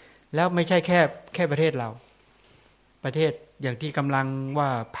แล้วไม่ใช่แค่ประเทศเราประเทศอย่างที่กำลังว่า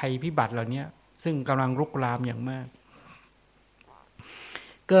ภัยพิบัติเหล่านี้ซึ่งกำลังรุกรามอย่างมาก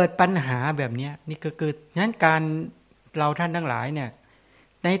เกิดปัญหาแบบนี้นี่ก็เกิดนั้นการเราท่านทั้งหลายเนี่ย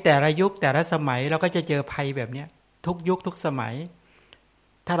ในแต่ละยุคแต่ละสมัยเราก็จะเจอภัยแบบนี้ทุกยุคทุกสมัย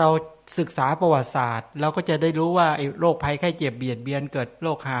ถ้าเราศึกษาประวัติศาสตร์เราก็จะได้รู้ว่าไอ้โรคภัยไข้เจ็บเบียดเบียนเกิดโร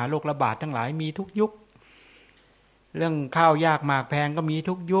คระบาดทั้งหลายมีทุกยุคเรื่องข้าวยากหมากแพงก็มี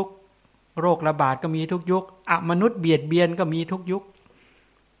ทุกยุค โรคระบาดก็มีทุกยุคอมนุษย์เบียดเบียนก็มีทุกยุค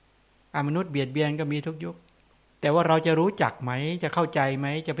อมนุษย์เบียดเบียนก็มีทุกยุคแต่ว่าเราจะรู้จักไหมจะเข้าใจไหม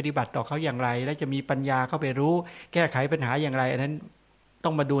จะปฏิบัติต่อเขาอย่างไรและจะมีปัญญาเข้าไปรู้แก้ไขปัญหาอย่างไรอันนั้นต้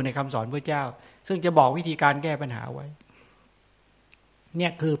องมาดูในคำสอนพระเจ้าซึ่งจะบอกวิธีการแก้ปัญหาไว้เนี่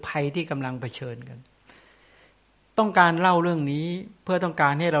ยคือภัยที่กำลังเผชิญกันต้องการเล่าเรื่องนี้เพื่อต้องกา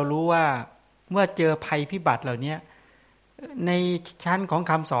รให้เรารู้ว่าเมื่อเจอภัยพิบัติเหล่านี้ในชั้นของ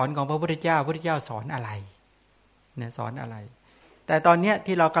คำสอนของพระพุทธเจ้าสอนอะไรเนี่ยสอนอะไรแต่ตอนนี้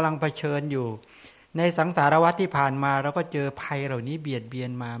ที่เรากำลังเผชิญอยู่ในสังสารวัฏที่ผ่านมาเราก็เจอภัยเหล่านี้เบียดเบียน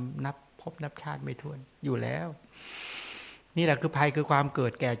มานับพบนับชาติไม่ถ้วนอยู่แล้วนี่แหละคือภัยคือความเกิ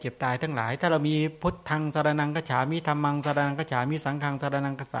ดแก่เจ็บตายทั้งหลายถ้าเรามีพุทธังสรณังคัจฉามิธัมมังสรณังคัจฉามิสังฆังสรณั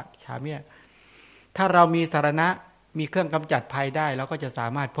งคัจฉามิถ้าเรามีสรณะมีเครื่องกำจัดภัยได้เราก็จะสา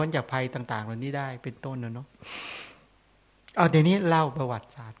มารถพ้นจากภัยต่างๆเหล่านี้ได้เป็นต้นเนาะเอาเดี๋ยวนี้เล่าประวัติ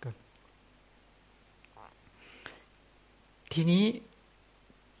ศาสตร์ก่อนทีนี้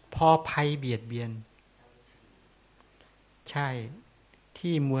พอภัยเบียดเบียนใช่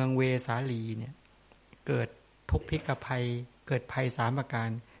ที่เมืองเวสาลีเนี่ยเกิดทุพพิกภัยเกิดภัย3ประการ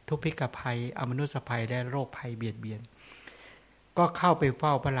ทุพพิกภัยอมนุษยภัยและโรคภัยเบียดเบียนก็เข้าไปเฝ้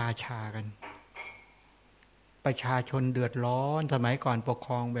าพระราชากันประชาชนเดือดร้อนสมัยก่อนปกค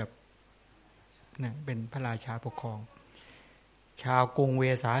รองแบบเนี่ยเป็นพระราชาปกครองชาวกรุงเว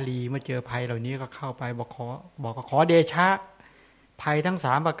สาลีเมื่อเจอภัยเหล่านี้ก็เข้าไปบอกขอเดชะภัยทั้ง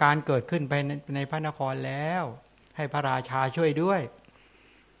3ประการเกิดขึ้นไปในพระนครแล้วให้พระราชาช่วยด้วย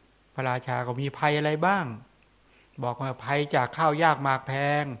พระราชาก็มีภัยอะไรบ้างบอกว่าภัยจากข้าวยากหมากแพ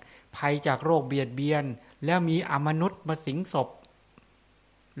งภัยจากโรคเบียดเบียนแล้วมีอมนุษย์มาสิงศพ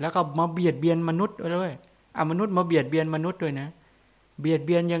แล้วก็มาเบียดเบียนมนุษย์ด้วยอมนุษย์มาเบียดเบียนมนุษย์ด้วยนะเบียดเ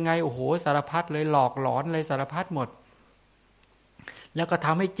บียนยังไงโอ้โหสารพัดเลยหลอกหลอนเลยสารพัดหมดแล้วก็ท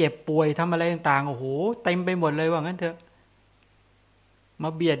ำให้เจ็บป่วยทำอะไรต่างๆโอ้โหเต็มไปหมดเลยว่างั้นเถอะมา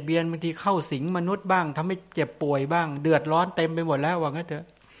เบียดเบียนบางทีเข้าสิงมนุษย์บ้างทำให้เจ็บป่วยบ้างเดือดร้อนเต็มไปหมดแล้วว่างั้นเถอะ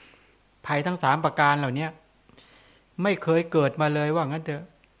ภัยทั้ง3ประการเหล่านี้ไม่เคยเกิดมาเลยว่างั้นเถอะ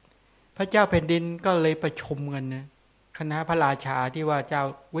พระเจ้าแผ่นดินก็เลยประชุมกันนะคณะพระราชาที่ว่าเจ้า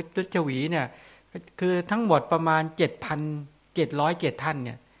วิรุชวีเนี่ยคือทั้งหมดประมาณ 7,707 ท่านเ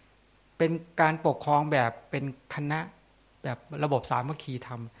นี่ยเป็นการปกครองแบบเป็นคณะแบบระบบสามัคคีธ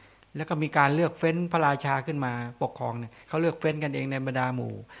รรมแล้วก็มีการเลือกเฟ้นพระราชาขึ้นมาปกครองเนี่ยเขาเลือกเฟ้นกันเองในบรรดาห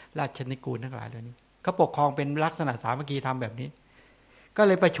มู่ราชนิกูลทั้งหลายเหล่านี้เขาปกครองเป็นลักษณะสามัคคีธรรมแบบนี้ก็เ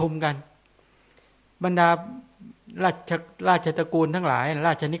ลยประชุมกันบรรดาราชตระกูลทั้งหลายร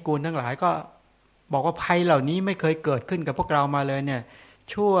าชนิกูลทั้งหลายก็บอกว่าภัยเหล่านี้ไม่เคยเกิดขึ้นกับพวกเรามาเลยเนี่ย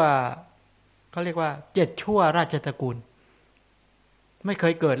ชั่วเขาเรียกว่า7ชั่วราชตระกูลไม่เค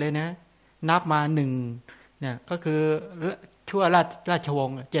ยเกิดเลยนะนับมา1เนี่ยก็คือชั่วราชวง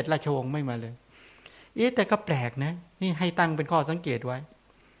ศ์7ราชวงศ์ไม่มาเลยแต่ก็แปลกนะนี่ให้ตั้งเป็นข้อสังเกตไว้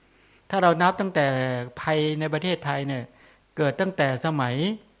ถ้าเรานับตั้งแต่ภัยในประเทศไทยเนี่ยเกิดตั้งแต่สมัย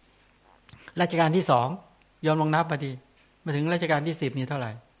รัชกาลที่2ยอมลองนับมาทีมาถึงรัชกาลที่10นี่เท่าไห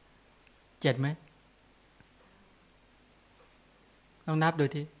ร่7ไหมลองนับดู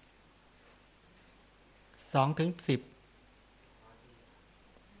ที2 ถึง 10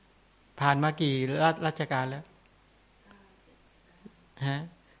ผ่านมากี่รัชกาลแล้วฮะ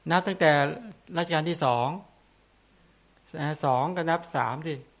นับตั้งแต่รัชกาลที่2ก็นับ3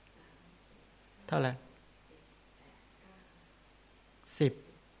สิเท่าไหร่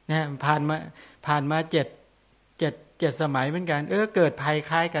10นะผ่านมา7สมัยเหมือนกันเกิดภัย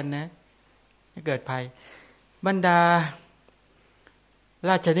คล้ายกันนะเกิดภัยบรรดา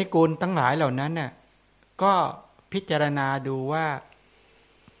ราชนิกูลทั้งหลายเหล่านั้นน่ะก็พิจารณาดูว่า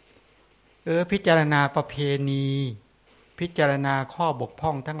พิจารณาประเพณีพิจารณาข้อบกพร่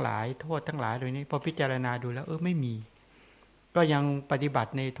องทั้งหลายโทษทั้งหลายเหล่านี้พอพิจารณาดูแล้วไม่มีก็ยังปฏิบั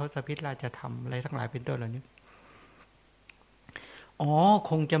ติในทศพิธราชธรรมอะไรทั้งหลายเป็นต้นเหล่านี้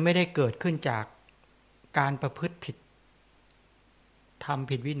คงจะไม่ได้เกิดขึ้นจากการประพฤติผิดทำ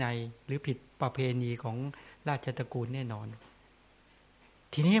ผิดวินัยหรือผิดประเพณีของราชตระกูลแน่นอน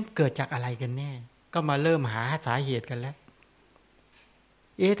ทีนี้เกิดจากอะไรกันแน่ก็มาเริ่มหาสาเหตุกันแล้ว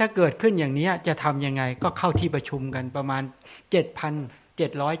ถ้าเกิดขึ้นอย่างนี้จะทำยังไงก็เข้าที่ประชุมกันประมาณ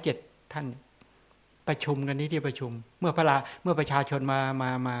 7,707 ท่านประชุมกันที่ประชุมเมื่อประชาชน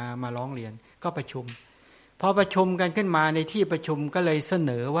มาร้องเรียนก็ประชุมพอประชุมกันขึ้นมาในที่ประชุมก็เลยเส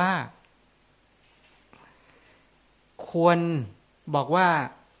นอว่าคว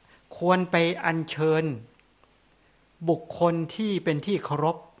รไปอัญเชิญบุคคลที่เป็นที่เคาร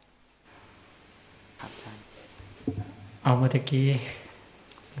พเอาเมื่อกี้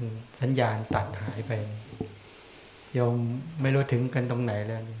สัญญาณตัดหายไปโยมไม่รู้ถึงกันตรงไหน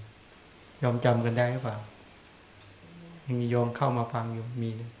แล้ว ยอมจำกันได้หรือเปล่ามีโยมเข้ามาฟังอยู่มี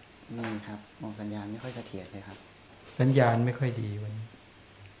ครับมองสัญญาณไม่ค่อยเสถียรเลยครับสัญญาณไม่ค่อยดีวันนี้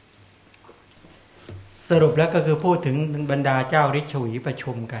สรุปแล้วก็คือพูดถึงบรรดาเจ้าฤทธิ์ชวีประ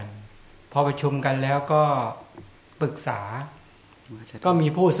ชุมกันพอประชุมกันแล้วก็ปรึกษาก็มี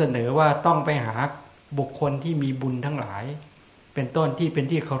ผู้เสนอว่าต้องไปหาบุคคลที่มีบุญทั้งหลายเป็นต้นที่เป็น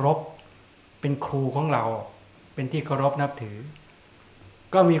ที่เคารพเป็นครูของเราเป็นที่เคารพนับถือ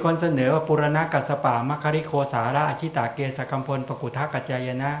ก็มีคนเสนอว่าปุรณกัสสปะมัคคริโคสาระอชิตาเกสกัมพลปกุทากัจจาย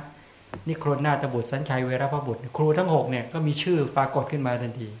นะนิโครนาตบุตรสัญชัยเวรพบุตรครูทั้ง6เนี่ยก็มีชื่อปรากฏขึ้นมาทั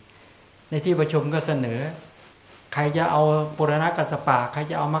นทีในที่ประชุมก็เสนอใครจะเอาปุรณกัสสปะใคร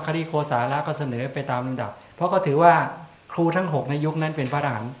จะเอามัคคริโคสาระก็เสนอไปตามลำดับเพราะก็ถือว่าครูทั้ง6ในยุคนั้นเป็นพระอร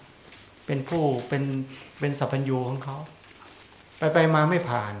หันต์เป็นผู้เป็นสัพพัญญูของเขาไปมาไม่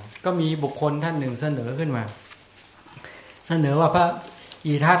ผ่านก็มีบุคคลท่านหนึ่งเสนอขึ้นมาเสนอว่าพระ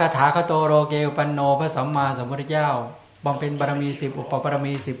อิทาตถาคโตโรเกอุปันโนพระสัมมาสัมพุทธเจ้าบำเพ็ญบารมี10อุปบาร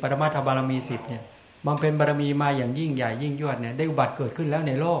มี10ปรมัตถบารมี10เนี่ยบำเพ็ญบารมีมาอย่างยิ่งใหญ่ยิ่งยวดเนี่ยได้อุบัติเกิดขึ้นแล้วใ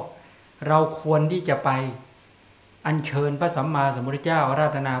นโลกเราควรที่จะไปอัญเชิญพระสัมมาสัมพุทธเจ้าอารา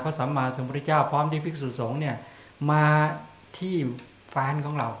ธนาพระสัมมาสัมพุทธเจ้าพร้อมด้วยภิกษุสงฆ์เนี่ยมาที่ฟานข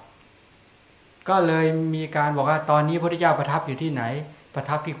องเราก็เลยมีการบอกว่าตอนนี้พระพุทธเจ้าประทับอยู่ที่ไหนประ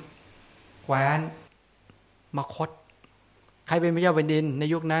ทับที่แคว้นมคธใครเป็นพระเจ้าแผ่นดินใน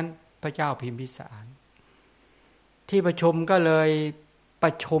ยุคนั้นพระเจ้าพิมพิสารที่ประชุมก็เลยปร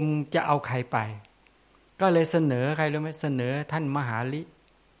ะชุมจะเอาใครไปก็เลยเสนอใครรู้ไหมเสนอท่านมหาลิ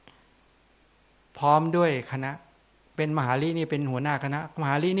พร้อมด้วยคณะเป็นมหาลินี่เป็นหัวหน้าคณะม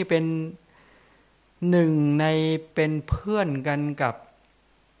หาลินี่เป็นหนึ่งในเป็นเพื่อนกันกับ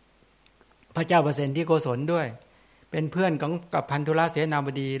พระเจ้าเปรตที่โกศลด้วยเป็นเพื่อนของกับพันธุลเสนาบ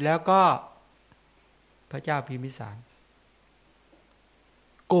ดีแล้วก็พระเจ้าพิมพิสาร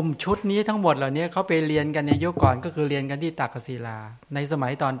กลุ่มชุดนี้ทั้งหมดเหล่านี้เขาไปเรียนกันในยุคก่อนก็คือเรียนกันที่ตากศิลาในสมั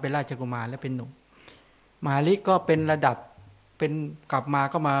ยตอนเป็นราชกุมารและเป็นหนุ่มมหาลิก็เป็นระดับเป็นกลับมา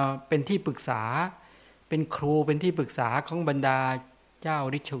ก็มาเป็นที่ปรึกษาเป็นครูเป็นที่ปรึกษาของบรรดาเจ้า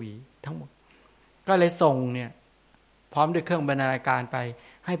ฤทธิ์ชวีทั้งหมดก็เลยส่งเนี่ยพร้อมด้วยเครื่องบรรณาการไป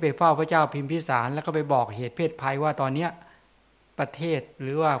ให้ไปเฝ้าพระเจ้าพิมพิสารแล้วก็ไปบอกเหตุเพศภัยว่าตอนเนี้ยประเทศห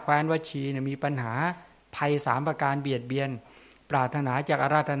รือว่าแคว้นวชีเนี่ยมีปัญหาภัย3ประการเบียดเบียนปรารถนาจากอา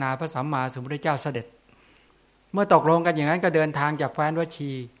ราธนาพระสัมมาสัมพุทธเจ้าเสด็จเมื่อตกลงกันอย่างนั้นก็เดินทางจากแคว้นว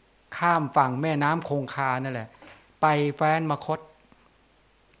ชีข้ามฝั่งแม่น้ำคงคานั่นแหละไปแคว้นมคธ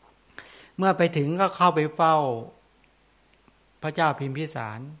เมื่อไปถึงก็เข้าไปเฝ้าพระเจ้าพิมพิสา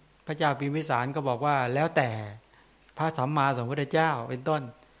รพระเจ้าพิมพิสารก็บอกว่าแล้วแต่พระสัมมาสัมพุทธเจ้าเป็นต้น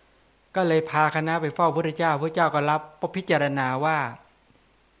ก็เลยพาคณะไปเฝ้าพระพุทธเจ้าพระเจ้าก็รับพิจารณาว่า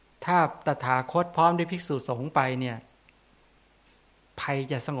ถ้าตถาคตพร้อมด้วยภิกษุสงฆ์ไปเนี่ยภัย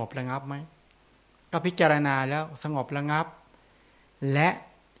จะสงบระงับไหมก็พิจารณาแล้วสงบระงับและ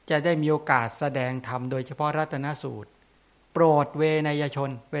จะได้มีโอกาสแสดงธรรมโดยเฉพาะรัตนสูตรโปรดเวนยชน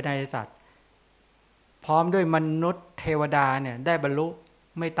เวนยสัตว์พร้อมด้วยมนุษย์เทวดาเนี่ยได้บรรลุ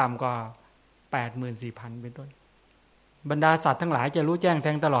ไม่ต่ำกว่า 84,000 เป็นต้นบรรดาสัตว์ทั้งหลายจะรู้แจ้งแท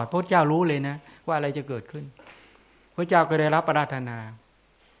งตลอดพระเจ้ารู้เลยนะว่าอะไรจะเกิดขึ้นพระเจ้าก็ได้รับอาราธนา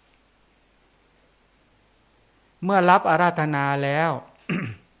เมื่อรับอาราธนาแล้ว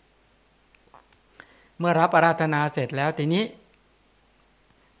เมื่อรับอาราธนาเสร็จแล้วทีนี้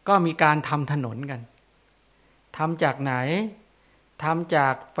ก็มีการทำถนนกันทำจากไหนทำจา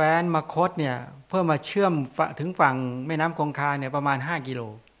กแคว้นมคธเนี่ยเพื่อมาเชื่อมถึงฝั่งแม่น้ำคงคาเนี่ยประมาณ5 กิโล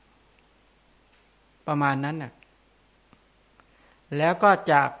ประมาณนั้นน่ะแล้ว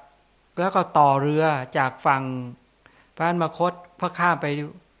ก็ต่อเรือจากฝั่งแคว้นมคธเพื่อข้ามไป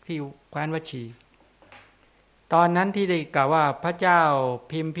ที่แคว้นวชีตอนนั้นที่ได้กล่าวว่าพระเจ้า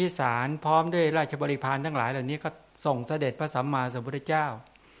พิมพิสารพร้อมด้วยราชบริพารทั้งหลายเหล่านี้ก็ส่งเสด็จพระสัมมาสัมพุทธเจ้า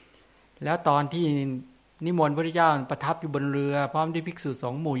แล้วตอนที่นิมนต์พระพุทธเจ้าประทับอยู่บนเรือพร้อมด้วยภิกษุส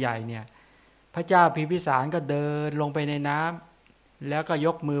งฆ์หมู่ใหญ่เนี่ยพระเจ้าพิมพิสารก็เดินลงไปในน้ำแล้วก็ย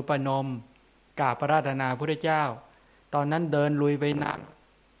กมือประนมกราบพระราธนาพระพุทธเจ้าตอนนั้นเดินลุยไปน้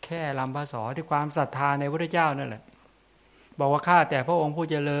ำแค่ลำพระสอที่ความศรัทธาในพระพุทธเจ้านั่นแหละบอกว่าข้าแต่พระองค์ผู้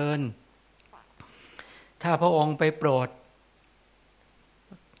เจริญถ้าพระองค์ไปโปรด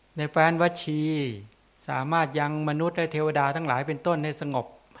ในแคว้นวชีสามารถยังมนุษย์และเทวดาทั้งหลายเป็นต้นให้สงบ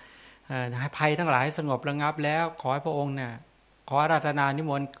ให้ภัยทั้งหลายสงบระงับแล้วขอให้พระองค์เนี่ยขออาราธนานิ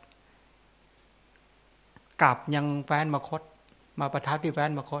มนต์กลับยังแคว้นมคธมาประทับที่แคว้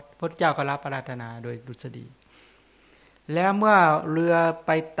นมคธพระเจ้าก็รับอาราธนาโดยดุษฎีแล้วเมื่อเรือไ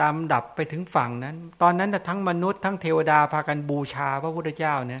ปตามดับไปถึงฝั่งนั้นตอนนั้นทั้งมนุษย์ทั้งเทวดาพากันบูชาพระพุทธเ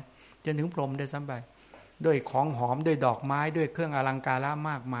จ้าเนี่ยจนถึงพรหมได้ซ้ำไปด้วยของหอมด้วยดอกไม้ด้วยเครื่องอลังการ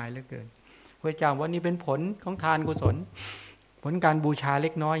มากมายเหลือเกิน พระเจ้าว่านี่เป็นผลของทานกุศลผลการบูชาเล็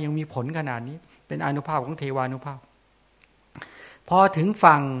กน้อยยังมีผลขนาดนี้เป็นอานุภาพของเทวานุภาพพอถึง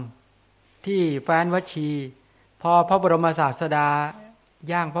ฝั่งที่แฟนวชีพอพระบรมศาสดา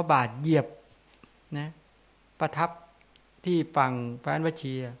ย่างพระบาทเหยียบนะประทับที่ฝั่งแฟนว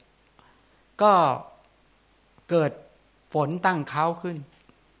ชีก็เกิดฝนตั้งเค้าขึ้น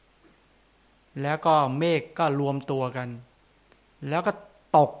แล้วก็เมฆก็รวมตัวกันแล้วก็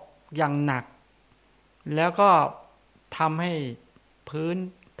ตกอย่างหนักแล้วก็ทำให้พื้น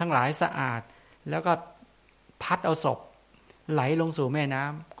ทั้งหลายสะอาดแล้วก็พัดเอาศพไหลลงสู่แม่น้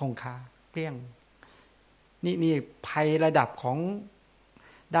ำคงคาเกลี้ยงนี่ภัยระดับของ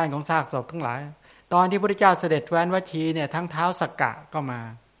ด้านของซากศพทั้งหลายตอนที่พระพุทธเจ้าเสด็จแคว้นวัชีเนี่ยทั้งเท้าสักกะก็มา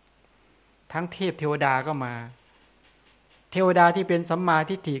ทั้งเทพเทวดาก็มาเทวดาที่เป็นสัมมา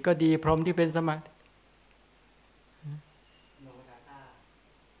ทิฏฐิก็ดีพรหมที่เป็นสัมมา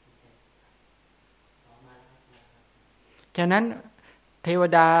ฉะนั้นเทว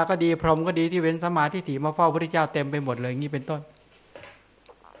ดาก็ดีพรหมก็ดีที่เป็นสัมมาทิฏฐิมาเฝ้าพระพุทธเจ้าเต็มไปหมดเลยนี่เป็นต้น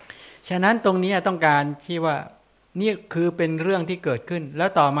ฉะนั้นตรงนี้ต้องการที่ว่านี่คือเป็นเรื่องที่เกิดขึ้นแล้ว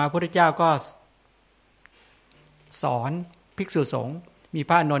ต่อมาพระพุทธเจ้าก็สอนภิกษุสงฆ์มี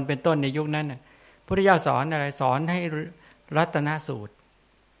พระอานนท์เป็นต้นในยุคนั้นน่ะพระพุทธเจ้าสอนอะไรสอนให้รัตนสูตร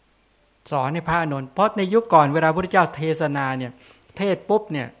สอนให้พระอานนท์เพราะในยุคก่อนเวลาพระพุทธเจ้าเทศนาเนี่ยเทศปุ๊บ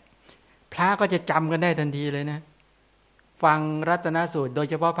เนี่ยพระก็จะจำกันได้ทันทีเลยนะฟังรัตนสูตรโดย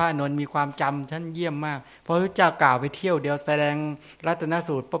เฉพาะพระอานนท์มีความจำท่านเยี่ยมมากเพราะพระเจ้ากล่าวไปเที่ยวเดียวแสดงรัตน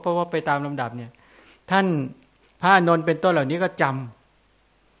สูตรเพราะว่าไปตามลำดับเนี่ยท่านพระอานนท์เป็นต้นเหล่านี้ก็จ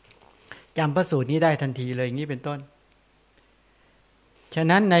ำพระสูตรนี้ได้ทันทีเลยอย่างนี้เป็นต้นฉะ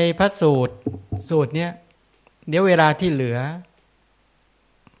นั้นในพระสูตรเนี่ยเดี๋ยวเวลาที่เหลือ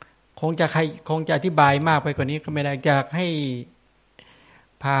คงจะอธิบายมากไปกว่านี้ก็ไม่ได้อยากให้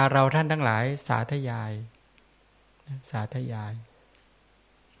พาเราท่านทั้งหลายสาธยาย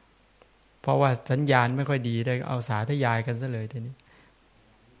เพราะว่าสัญญาณไม่ค่อยดีได้เอาสาธยายกันซะเลยทีนี้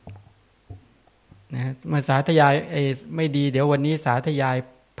นะมาสาธยายไม่ดีเดี๋ยววันนี้สาธยาย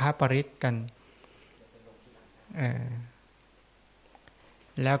พระปริตกัน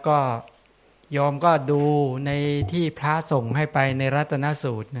แล้วก็ยอมก็ดูในที่พระส่งให้ไปในรัตน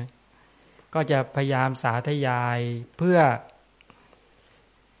สูตรนะก็จะพยายามสาธยายเพื่อ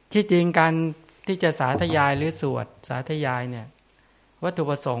ที่จริงการที่จะสาธยายหรือสวดสาธยายเนี่ยวัตถุ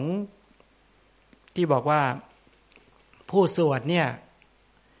ประสงค์ที่บอกว่าผู้สวดเนี่ย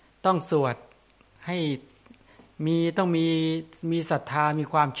ต้องสวดให้ต้องมีศรัทธามี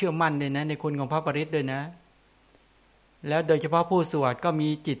ความเชื่อมั่นด้วยนะในคุณของพระปริตรด้วยนะแล้วโดยเฉพาะผู้สวดก็มี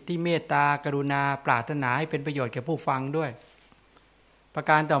จิตที่เมตตากรุณาปรารถนาให้เป็นประโยชน์แก่ผู้ฟังด้วยประ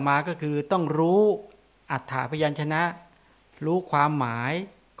การต่อมาก็คือต้องรู้อรรถพยัญชนะรู้ความหมาย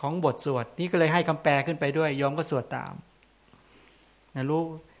ของบทสวดนี่ก็เลยให้คำแปลขึ้นไปด้วยยอมก็สวดตามนะรู้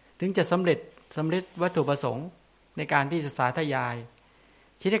ถึงจะสำเร็จวัตถุประสงค์ในการที่จะสาธยาย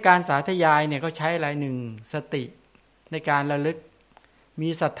ที่ในการสาธยายเนี่ยเขาใช้อะไรหนึ่งสติในการระลึกมี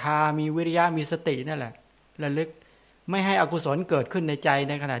ศรัทธามีวิริยะมีสตินั่นแหละระลึกไม่ให้อกุศลเกิดขึ้นในใจ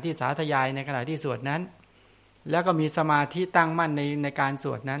ในขณะที่สาธยายในขณะที่สวดนั้นแล้วก็มีสมาธิตั้งมั่นในการส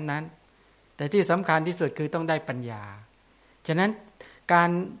วดนั้นแต่ที่สำคัญที่สุดคือต้องได้ปัญญาฉะนั้น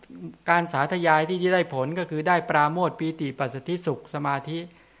การสาธยายที่ได้ผลก็คือได้ปราโมทย์ปีติปัสสติสุขสมาธิ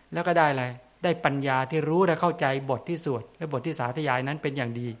แล้วก็ได้อะไรได้ปัญญาที่รู้และเข้าใจบทที่สวดและบทที่สาธยายนั้นเป็นอย่า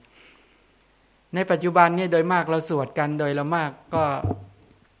งดีในปัจจุบันเนี่ยโดยมากเราสวดกันโดยละมากก็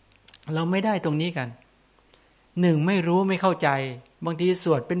เราไม่ได้ตรงนี้กันหนึ่งไม่รู้ไม่เข้าใจบางทีส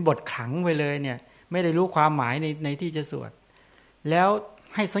วดเป็นบทขังไปเลยเนี่ยไม่ได้รู้ความหมายในที่จะสวดแล้ว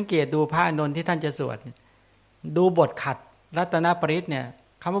ให้สังเกตดูพระอานนท์ที่ท่านจะสวดดูบทขัดรัตนปริตเนี่ย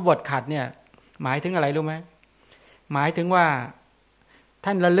คำว่าบทขัดเนี่ยหมายถึงอะไรรู้ไหมหมายถึงว่าท่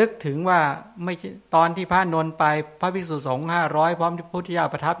านระลึกถึงว่าไม่ตอนที่พระอานนท์ไปพระภิกษุสงฆ์500พร้อมที่พระพุทธเจ้า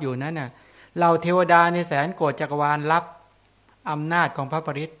ประทับอยู่นั้นน่ะเราเทวดาในแสนโกฏจักรวาลรับอำนาจของพระป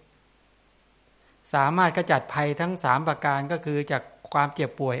ริตสามารถขจัดภัยทั้ง3ประการก็คือจากความเจ็บ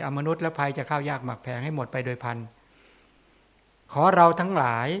ป่วยอมนุษย์และภัยจะข้าวยากหมากแพงให้หมดไปโดยพันขอเราทั้งหล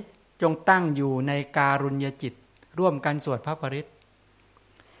ายจงตั้งอยู่ในการุญยจิตร่วมกันสวดพระปริต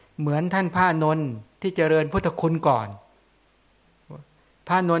เหมือนท่านพระอานนท์ที่เจริญพุทธคุณก่อนพ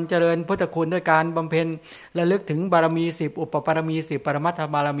ระอานนท์เจริญพุทธคุณด้วยการบำเพ็ญระลึกถึงบารมี10อุปบารมี10ปรมัตถ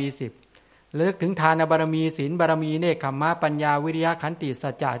บารมี10ระลึกถึงทานบารมีศีลบารมีเนกขัมมะปัญญาวิริยะขันติสั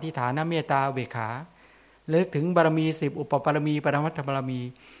จจะอธิฐานเมตตาเบกขาระลึกถึงบารมี10อุปบารมีปรมัตถบารมี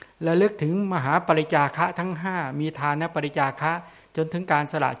ระลึกถึงมหาปริจาคะทั้ง5มีทานปริจาคะจนถึงการ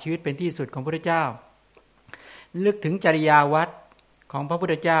สละชีวิตเป็นที่สุดของพระพุทธเจ้าลึกถึงจริยาวัด ของพระพุท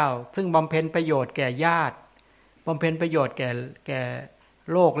ธเจ้าซึ่งบำเพ็ญประโยชน์แก่ญาติบำเพ็ญประโยชน์แก่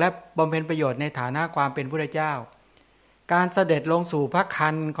โลกและบำเพ็ญประโยชน์ในฐานะความเป็นพุทธเจ้าการเสด็จลงสู่พระคร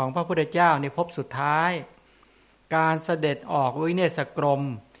รภ์ของพระพุทธเจ้าในภพสุดท้ายการเสด็จออกวิเนศกรม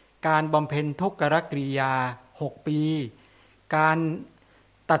การบำเพ็ญทุกขกริยา6ปีการ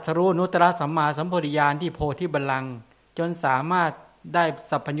ตรัสรู้นุตตรสัมมาสัมโพธิญาณที่โพธิบัลลังก์จนสามารถได้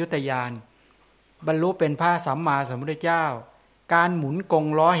สัพพัญญุตญาณบรรลุเป็นพระสัมมาสัมพุทธเจ้าการหมุนกง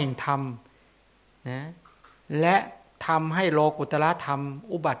ล้อแห่งธรรมนะและทำให้โลกุตระธรรม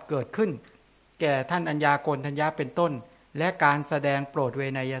อุบัติเกิดขึ้นแก่ท่านอัญญาโกณทัญญาเป็นต้นและการแสดงโปรดเว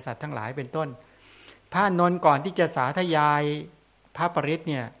ไนยสัตว์ทั้งหลายเป็นต้นพระนนท์ก่อนที่จะสาธยายพระปริต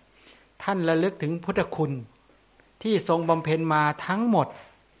เนี่ยท่านระลึกถึงพุทธคุณที่ทรงบำเพ็ญมาทั้งหมด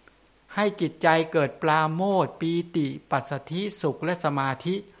ให้จิตใจเกิดปราโมทย์ปีติปัสสัทธิสุขและสมา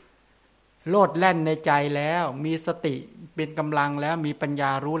ธิโลดแล่นในใจแล้วมีสติเป็นกำลังแล้วมีปัญญ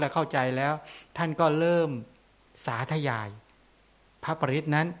ารู้และเข้าใจแล้วท่านก็เริ่มสาธยายพระปริต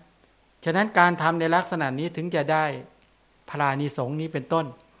นั้นฉะนั้นการทำในลักษณะนี้ถึงจะได้พลานิสงส์นี้เป็นต้น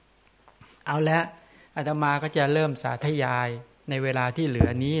เอาละอาตมาก็จะเริ่มสาธยายในเวลาที่เหลือ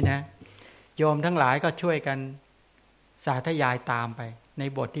นี้นะโยมทั้งหลายก็ช่วยกันสาธยายตามไปใน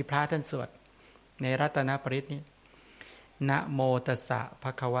บทที่พระท่านสวดในรัตนปริตนี้นะโมตัสสะภ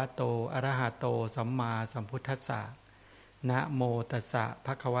ะคะวะโตอะระหะโตสัมมาสัมพุทธัสสะนะโมตัสสะภ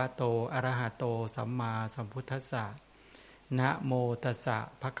ะคะวะโตอะระหะโตสัมมาสัมพุทธัสสะนะโมตัสสะ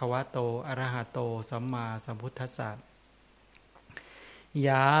ภะคะวะโตอะระหะโตสัมมาสัมพุทธัสสะย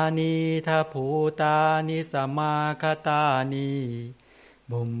านิทัพภูตานิสมาคตานิ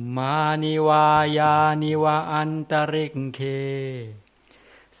บุมมานิวายานิวะอันตริกเข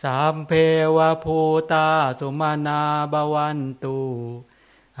สัมเพวะภูตาสุมานาบวันตุ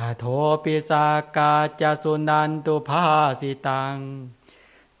อโทปิสากาจสุนันตุภาสิตัง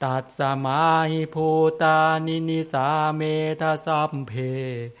ตัสสมาหิภูตานินิสาเมทะสัมเพ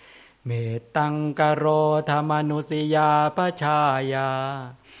เมตตังกโรธรรมนุสิยาปชายา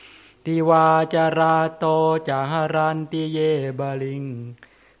ติวาจาราโตจหรันติเยบาลิง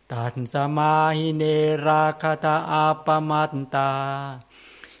ตัสสมาหิเนราคตาอาปมัตตา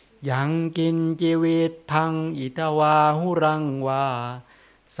ยังกินชีวิตทังอิทวาหุรังวา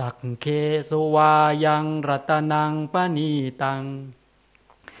สักเคสุวายังรัตนังปณีตัง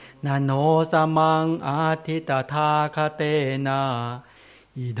นาโนสมังอาทิตถาคเตนะ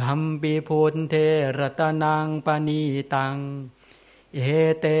อิดัมปิพุทเทรัตนังปณีตังเอ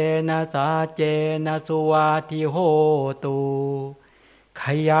เตนะสาเจนะสุวาทิโหตุข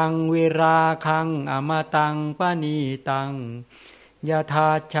ยังวิราคังอมตังปณีตังยะถา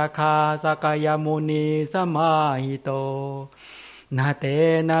ชคาสกยมุนีสมาหิโตนาเต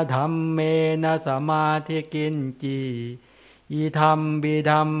นะธัมเมนะสมาธิกินจีอิธัมบิ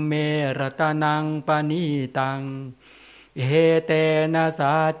ธัมเมรัตนังปณีตังเอเตนะส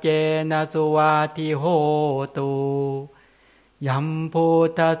าเจนะสุวาทิโหตุยัมพุท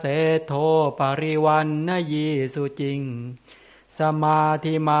ธเสโทปริวันนะยีสุจิงสมา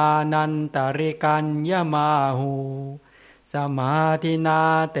ธิมานันตริกัญญมาหูสมาธินา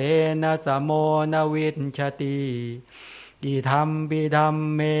เตนะสโมนวินชติอิธัมปิธัม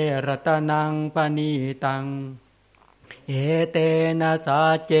เมรัตนังปณีตังเอเตนะสา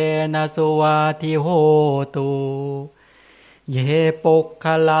เจนะสุวาทิโหตุเยปุคค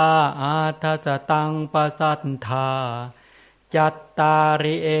ลาอาทัสตังปสัทธาจัตตา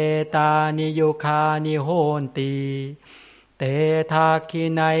ริเอตานิยุคานิโหนติเตทาคิ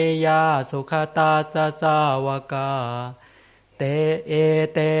นัยยาสุขตาสสาวกาเตเอ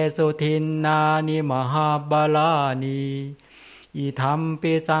เตสุทินนานิมหาบาลานีอิธัม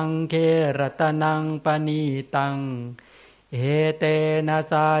ปิสังเครัตนังปณีตังเอเตนะ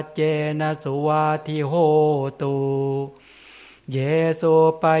สาเจนะสุวาทิโหตุเยสุ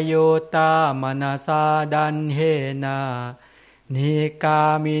ปยุตตามนาสาดันเฮนานิกา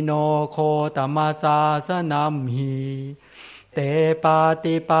มิโนโคตมัสสาสนัมหิเตปา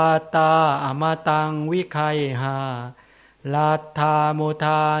ติปาตาอมตังวิไคหาลัทธามุท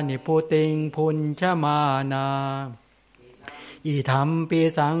านิพุติงพุญชมานาอิธัมปิ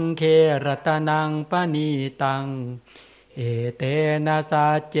สังเครัตนังปณีตังเอเตนะสา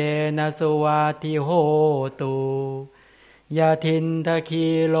เจนะสุวาทิโหตุยะทินทคี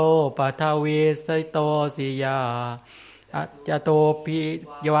โลปัทวิสโตสิยาอัจจโตปิ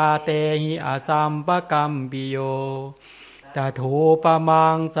ยวาเตหิอาสัมปกัมปิโยตถูปมั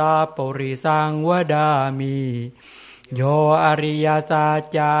งสาปุริสังวดามิโยอริยสัจ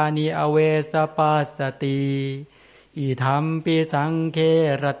จานิอเวสปัสสติอิธัมปิสังเค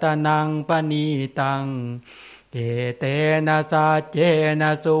รัตนังปณีตัง เอเตนะสัจเจน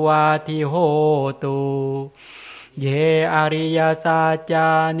ะสุวาทิโหตุเยอริยสัจจา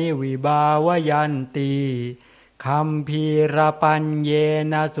นิวิบาวยันติคัมภีรปัญเย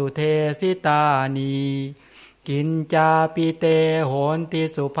นะสุเทสิตานีกินจาปิเตโหนติ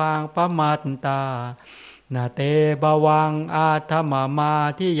สุพังปมัตตานาเตบวังอาธรรมมา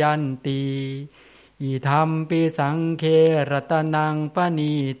ทิยันติอิธัมปิสังเครตนังป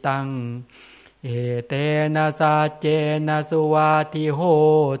ณีตังเอเตนะสัจเจนะสุวาทิโห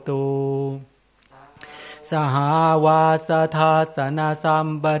ตุสหาวาสทัสสนะสัม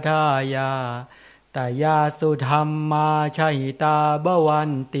ปทายาตายาสุธรรมมาชัยตาบวั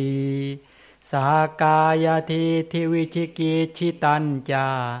นติสากายทิทิวิชิกิชิตัญจา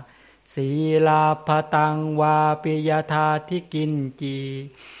ศีลาภตังวาปิยธาทิกินจี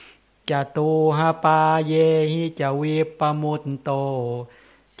จตุหปาเยหิจวิปมุตโต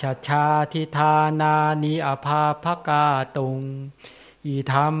ชัชชาทิธานานิอภาภกาตุงอิ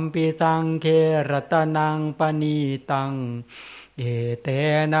ธัมปิสังเครตนังปณีตังเอเต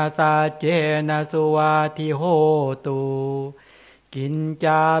นะสัจเจนะสุวาทิโหตุกินจ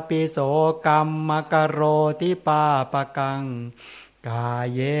าปิโสกัมมะกโรติปาปะกังกาย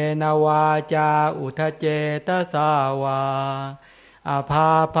เยนวาจาอุทเจตสาวาอภ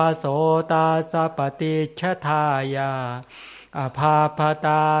าพโสตาสปฏิชทายาอภาพต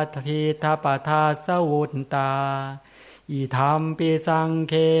าทิทปทาสวุตตาอิธัมปิสัง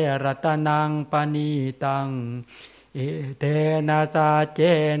เครตนังปณีตังเอเตนะสัจเจ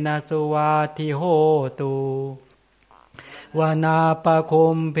นะสุวาทิโหตุวนาปะคุ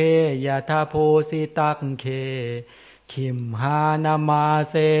มเพยทาภูสิตังเคคิมหานามา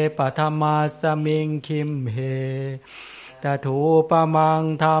เสปทมาสมิงคิมเหตถูปมัง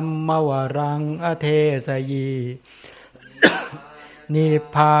ธรรมวรังอเทสยีนิพ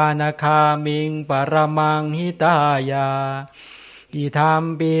พานคามิงปรมังหิตายาอิธัม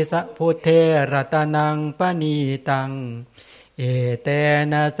ปิสัพพุทเทรตนังปณีตังเอเต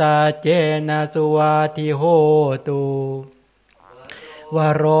นะสัจเจนะสุวาทิโหตุว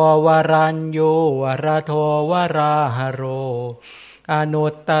โรวรัญญูวรโทวราหโรอนุ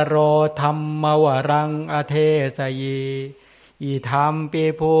ตตโรธัมมวรังอเทสยีอิธัมปิ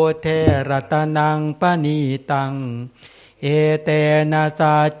พุทเทรตนังปณีตังเอเตนะ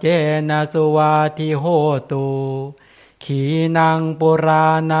สัจเจนะสุวาทิโหตุขีนังปุรา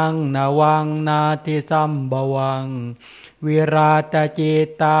นังนวังนาทิสัมบวังวิราตจิ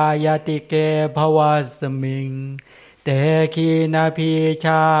ตายติเกภวัสมิงเตคีนาพีช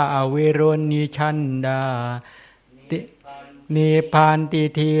าอวิรุณนิชันดานิพันติ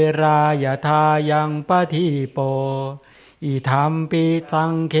ธีรายทายังปทิโปอิธัมปิสั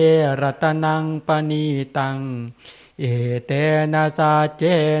งเครตนังปณีตังเอเตนะสัจเจ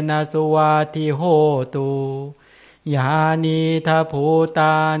นะสุวาทิโหตุยานิทัพภูต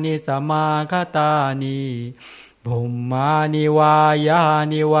านิสมาคตานิภุมมานิวายา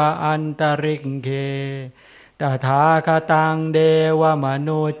นิวะอันตริกเขตถาคตังเดวม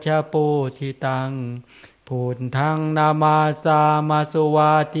นุจจปุถิตังพุทธังนามาสามาสุว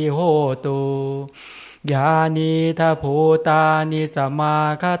าทิโหตุยานิทัพภูตานิสมา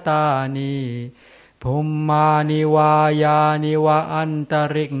คตานิภุมมานิวายานิวะอันต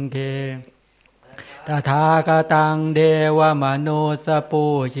ริกเขตถาคตังเดวมนุสปุ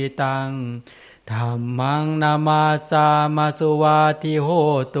ชิตังธัมมังนามาสามาสุวาทิโห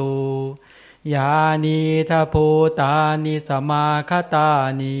ตุยานิทัพภูตานิสมาคตา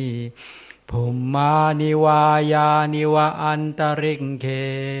นิภุมมานิวายานิวะอันตริกเข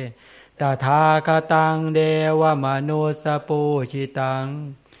ตถาคตังเดวมนุสปุชิตัง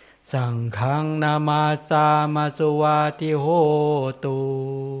สังฆังนามาสามาสุวาทิโหตุ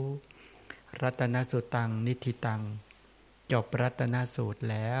รัตนสูตตังนิธิตังจบรัตนสูตร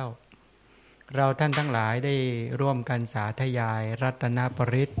แล้วเราท่านทั้งหลายได้ร่วมกันสาธยายรัตนป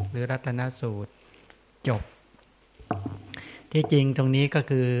ริศหรือรัตนสูตรจบที่จริงตรงนี้ก็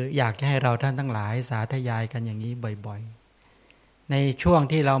คืออยากให้เราท่านทั้งหลายสาธยายกันอย่างนี้บ่อยๆในช่วง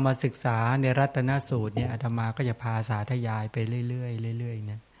ที่เรามาศึกษาในรัตนสูตรเนี่ยอาตมาก็จะพาสาธยายไปเรื่อยๆเรื่อย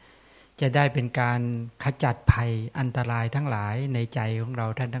ๆนะจะได้เป็นการขจัดภัยอันตรายทั้งหลายในใจของเรา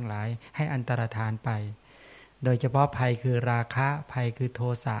ท่านทั้งหลายให้อันตรธานไปโดยเฉพาะภัยคือราคะภัยคือโท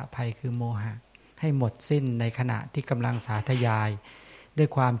สะภัยคือโมหะให้หมดสิ้นในขณะที่กำลังสาธยายด้วย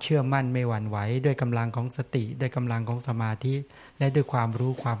ความเชื่อมั่นไม่หวั่นไหวด้วยกำลังของสติด้วยกำลังของสมาธิและด้วยความ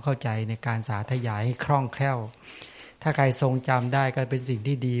รู้ความเข้าใจในการสาธยายให้คล่องแคล่วถ้าใครทรงจำได้ก็เป็นสิ่ง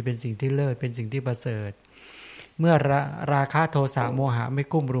ที่ดีเป็นสิ่งที่เลิศเป็นสิ่งที่ประเสริฐเมื่อราคะโทสะโมหะไม่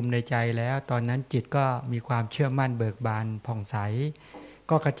กุ้มรุมในใจแล้วตอนนั้นจิตก็มีความเชื่อมั่นเบิกบานผ่องใส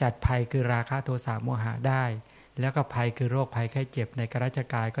ก็ขจัดภัยคือราคะโทสะโมหะได้ แล้วก็ภัยคือโรคภัยไข้เจ็บในกราช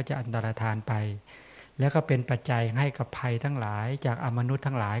กายก็จะอันตรธานไปแล้วก็เป็นปัจจัยให้กับภัยทั้งหลายจากอมนุษย์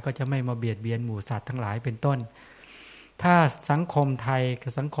ทั้งหลายก็จะไม่มาเบียดเบียนหมู่สัตว์ทั้งหลายเป็นต้นถ้าสังคมไทยกั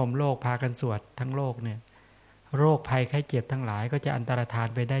บสังคมโลกพากันสวดทั้งโลกเนี่ยโรคภัยไข้เจ็บทั้งหลายก็จะอันตรธาน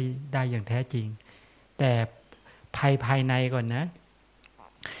ไปได้อย่างแท้จริงแต่ภัยภายในก่อนนะ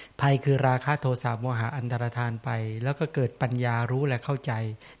ภัยคือราคะโทสะโมหะอันตรธานไปแล้วก็เกิดปัญญารู้และเข้าใจ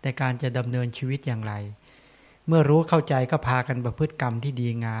ในการจะดำเนินชีวิตอย่างไรเมื่อรู้เข้าใจก็พากันประพฤติกรรมที่ดี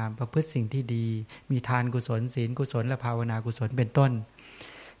งามประพฤติสิ่งที่ดีมีทานกุศลศีลกุศลและภาวนากุศลเป็นต้น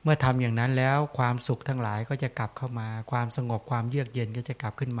เมื่อทำอย่างนั้นแล้วความสุขทั้งหลายก็จะกลับเข้ามาความสงบความเยือกเย็นก็จะกลั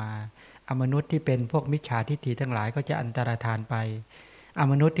บขึ้นมาอมนุษย์ที่เป็นพวกมิจฉาทิฏฐิทั้งหลายก็จะอันตรธานไปอ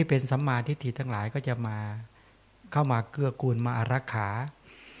มนุษย์ที่เป็นสัมมาทิฏฐิทั้งหลายก็จะมาเข้ามาเกื้อกูลมาอารักขา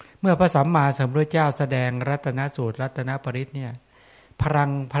เมื่อพระสัมมาสัมพุทธเจ้าแสดงรัตนสูตรรัตนปริศเนี่ยพลั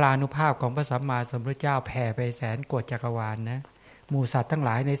งพลานุภาพของพระสัมมาสัมพุทธเจ้าแผ่ไปแสนโกฏจักรวาลนะหมู่สัตว์ทั้งหล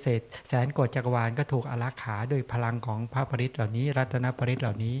ายในเศษแสนโกฏจักรวาลก็ถูกอารักขาด้วยพลังของพระปริศเหล่านี้รัตนปริศเห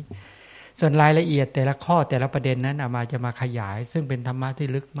ล่านี้ส่วนรายละเอียดแต่ละข้อแต่ละประเด็นนั้นอามาจะมาขยายซึ่งเป็นธรรมะที่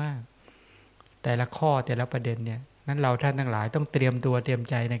ลึกมากแต่ละข้อแต่ละประเด็นเนี่ยนั้นเราท่านทั้งหลายต้องเตรียมตัวเตรียม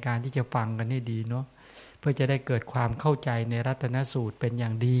ใจในการที่จะฟังกันให้ดีเนาะเพื่อจะได้เกิดความเข้าใจในรัตนสูตรเป็นอย่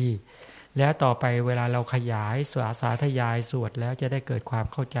างดีแล้วต่อไปเวลาเราขยายสาธยายสวดแล้วจะได้เกิดความ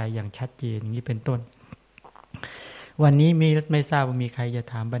เข้าใจอย่างชัดเจนอย่างนี้เป็นต้นวันนี้ไม่ทราบว่ามีใครจะ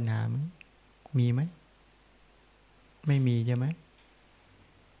ถามปัญหาไหมมีไหมไม่มีใช่ไหม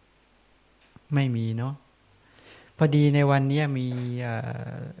ไม่มีเนาะพอดีในวันนี้มี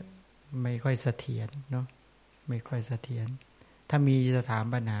ไม่ค่อยเสถียรเนาะไม่ค่อยเสถียรถ้ามีจะถาม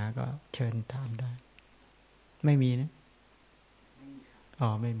ปัญหาก็เชิญถามได้ไม่มีนะอ๋อ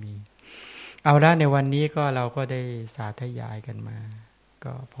ไม่มีเอาละในวันนี้ก็เราก็ได้สาธยายกันมา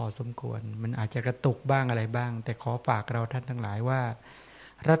ก็พอสมควรมันอาจจะกระตุกบ้างอะไรบ้างแต่ขอฝากเราท่านทั้งหลายว่า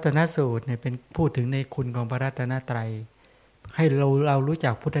รัตนสูตรเนี่ยเป็นพูดถึงในคุณของพระรัตนตรัยให้เรารู้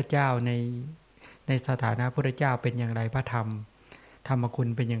จักพุทธเจ้าในสถานะพุทธเจ้าเป็นอย่างไรพระธรรมธรรมคุณ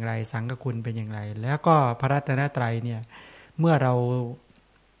เป็นอย่างไรสังฆคุณเป็นอย่างไรแล้วก็พระรัตนตรัยเนี่ยเมื่อเรา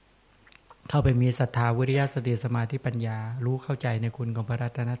เข้าไปมีศรัทธาวิริยะสติสมาธิปัญญารู้เข้าใจในคุณของพระรั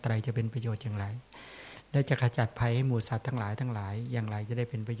ตนตรัยจะเป็นประโยชน์อย่างไรและจะขจัดภัยให้หมู่สัตว์ทั้งหลายอย่างไรจะได้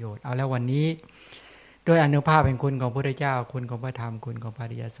เป็นประโยชน์เอาแล้ววันนี้โดยอนุภาพแห่งคุณของพระพุทธเจ้าคุณของพระธรรมคุณของพระอ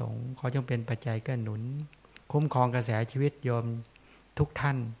ริยสงฆ์ขอจงเป็นปัจจัยเกื้อหนุนคุ้มครองกระแสชีวิตโยมทุกท่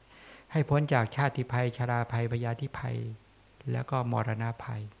านให้พ้นจากชาติภัยชราภัยพยาธิภัยแล้วก็มรณะ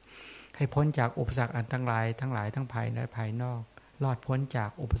ภัยให้พ้นจากอุปสรรคอันทั้งหลายทั้งภายในภายนอกรอดพ้นจา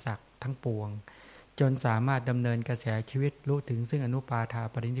กอุปสรรคทั้งปวงจนสามารถดำเนินกระแสชีวิตรู้ถึงซึ่งอนุปาทา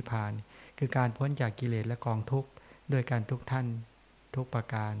ปรินิพพานคือการพ้นจากกิเลสและกองทุกข์ด้วยการทุกท่านทุกประ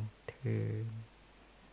การเทอญ